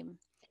biggest theme.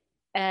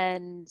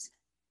 And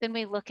then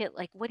we look at,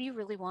 like, what do you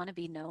really want to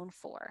be known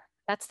for?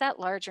 That's that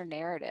larger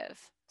narrative.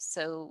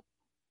 So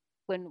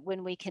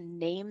when we can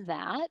name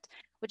that,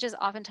 which is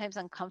oftentimes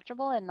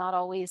uncomfortable and not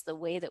always the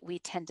way that we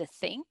tend to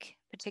think,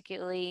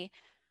 particularly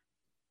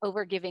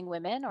overgiving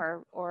women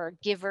or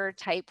giver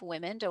type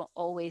women don't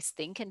always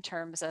think in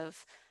terms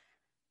of,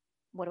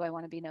 what do I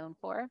want to be known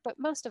for? But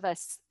most of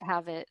us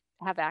have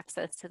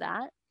access to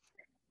that.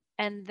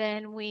 And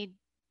then we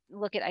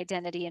look at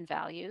identity and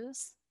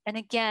values. And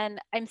again,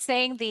 I'm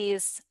saying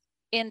these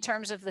in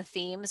terms of the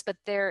themes, but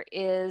there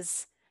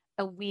is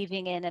a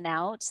weaving in and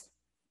out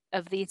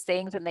of these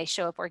things, and they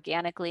show up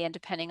organically and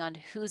depending on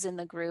who's in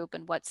the group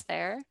and what's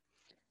there.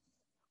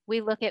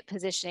 We look at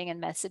positioning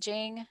and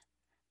messaging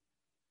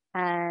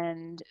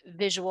and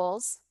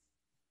visuals,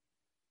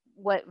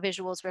 what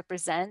visuals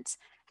represent,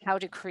 how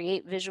to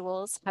create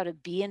visuals, how to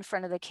be in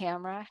front of the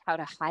camera, how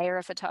to hire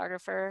a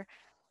photographer,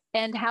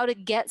 and how to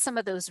get some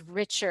of those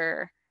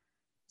richer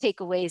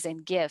takeaways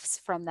and gifts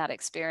from that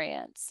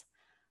experience,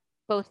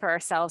 both for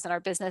ourselves and our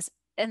business.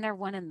 And they're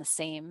one and the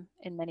same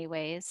in many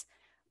ways.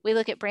 We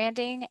look at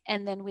branding,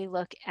 and then we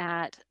look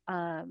at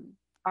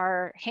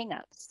our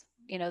hangups,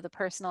 the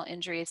personal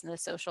injuries and the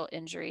social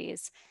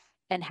injuries,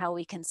 and how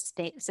we can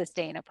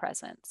sustain a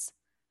presence.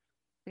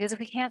 Because if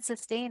we can't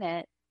sustain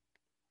it,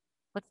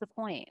 what's the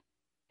point?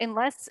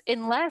 Unless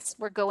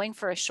we're going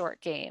for a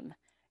short game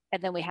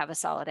and then we have a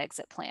solid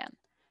exit plan,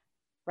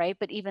 right?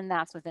 But even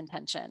that's with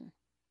intention.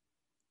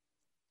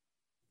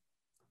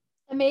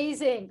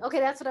 Amazing. Okay,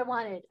 that's what I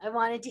wanted. I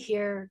wanted to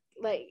hear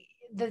like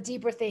the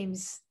deeper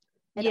themes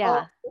and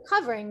all we're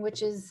covering,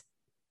 which is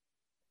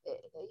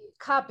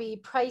copy,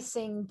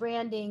 pricing,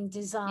 branding,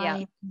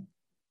 design,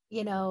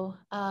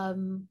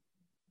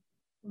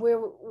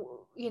 where,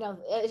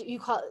 you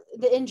call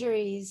it the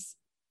injuries,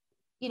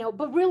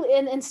 but really,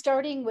 and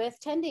starting with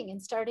tending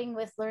and starting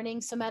with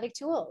learning somatic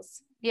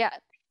tools. Yeah.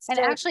 And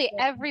actually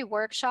every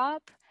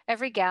workshop,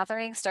 every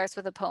gathering starts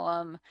with a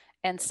poem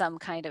and some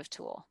kind of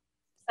tool,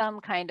 some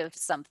kind of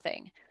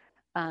something.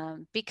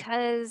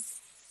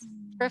 Because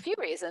for a few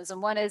reasons.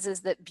 And one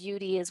is that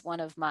beauty is one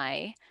of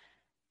my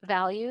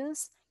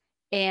values,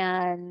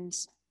 and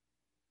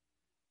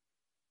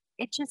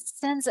it just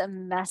sends a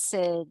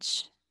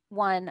message,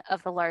 one,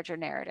 of the larger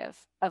narrative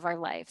of our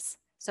lives.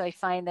 So I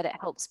find that it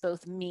helps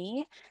both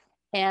me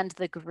and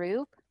the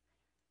group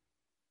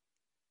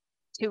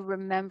to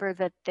remember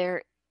that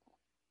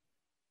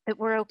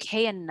we're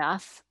okay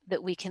enough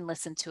that we can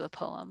listen to a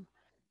poem,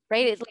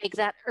 right? It's like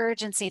that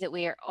urgency that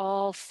we are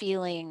all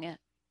feeling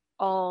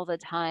all the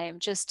time,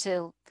 just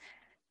to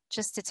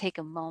take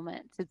a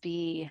moment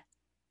to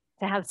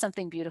have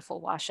something beautiful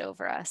wash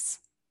over us.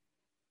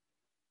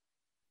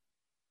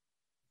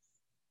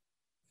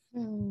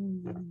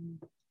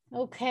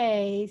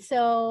 Okay,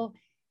 so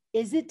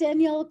is it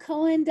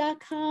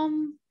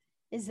DanielleCohen.com?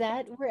 Is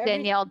that where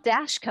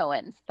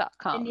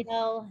Danielle-Cohen.com.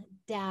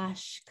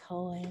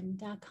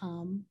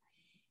 Danielle-Cohen.com.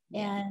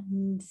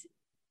 And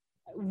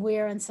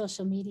where on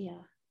social media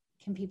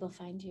can people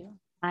find you?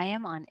 I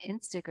am on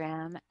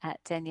Instagram at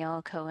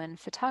Danielle Cohen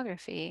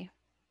Photography.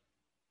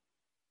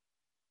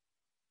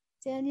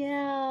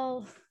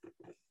 Danielle.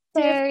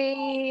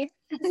 Terry,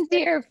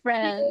 dear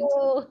friend.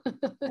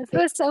 This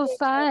was so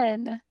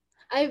fun.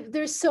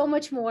 There's so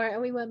much more,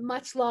 and we went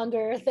much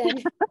longer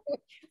than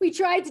we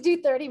tried to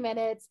do 30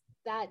 minutes.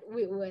 That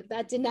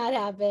did not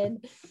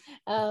happen.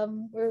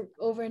 We're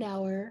over an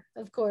hour,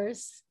 of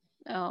course.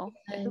 Oh,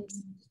 and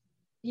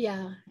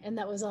and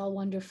that was all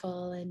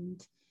wonderful.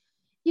 And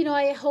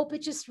I hope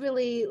it just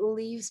really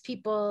leaves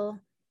people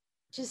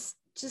just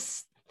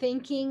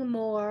thinking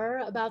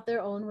more about their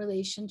own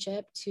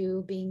relationship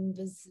to being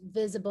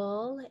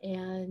visible,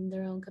 and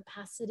their own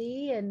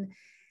capacity, and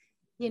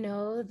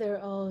their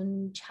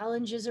own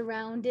challenges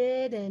around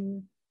it,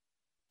 and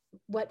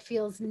what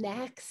feels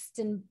next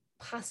and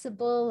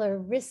possible or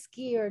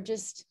risky, or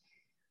just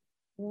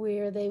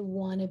where they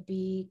want to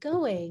be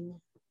going.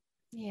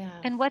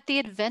 And what the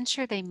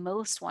adventure they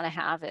most want to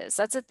have is.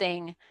 That's a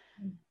thing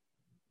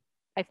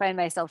I find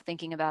myself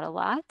thinking about a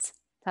lot,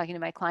 talking to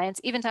my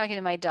clients, even talking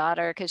to my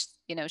daughter, because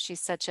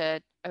she's such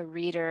a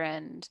reader,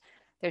 and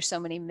there's so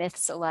many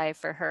myths alive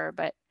for her.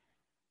 But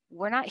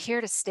we're not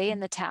here to stay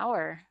in the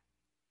tower.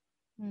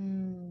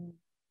 We're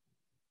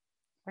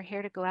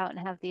here to go out and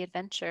have the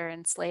adventure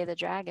and slay the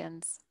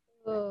dragons.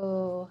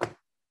 Oh,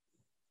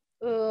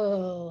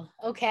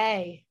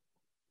 okay.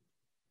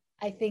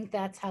 I think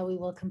that's how we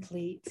will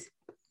complete.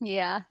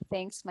 Yeah,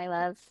 thanks, my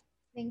love.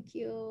 Thank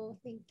you.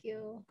 Thank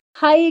you.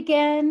 Hi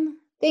again.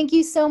 Thank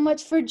you so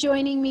much for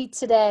joining me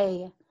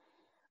today.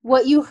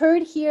 What you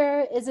heard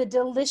here is a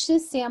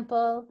delicious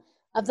sample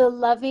of the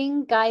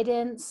loving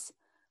guidance,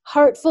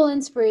 heartful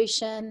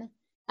inspiration,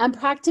 and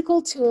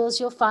practical tools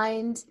you'll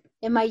find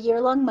in my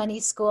year-long money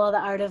school, The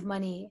Art of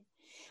Money.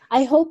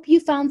 I hope you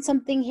found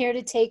something here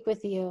to take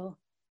with you,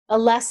 a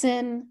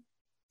lesson,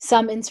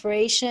 some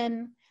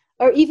inspiration,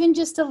 or even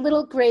just a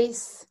little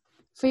grace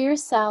for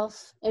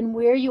yourself and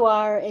where you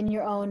are in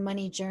your own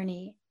money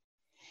journey.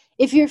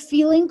 If you're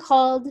feeling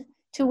called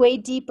to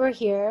wade deeper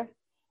here,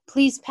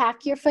 please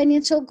pack your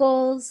financial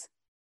goals,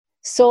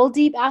 soul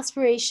deep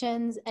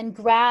aspirations, and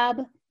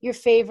grab your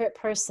favorite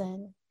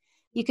person.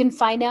 You can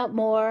find out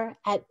more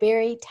at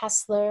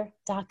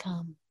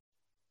barrytessler.com.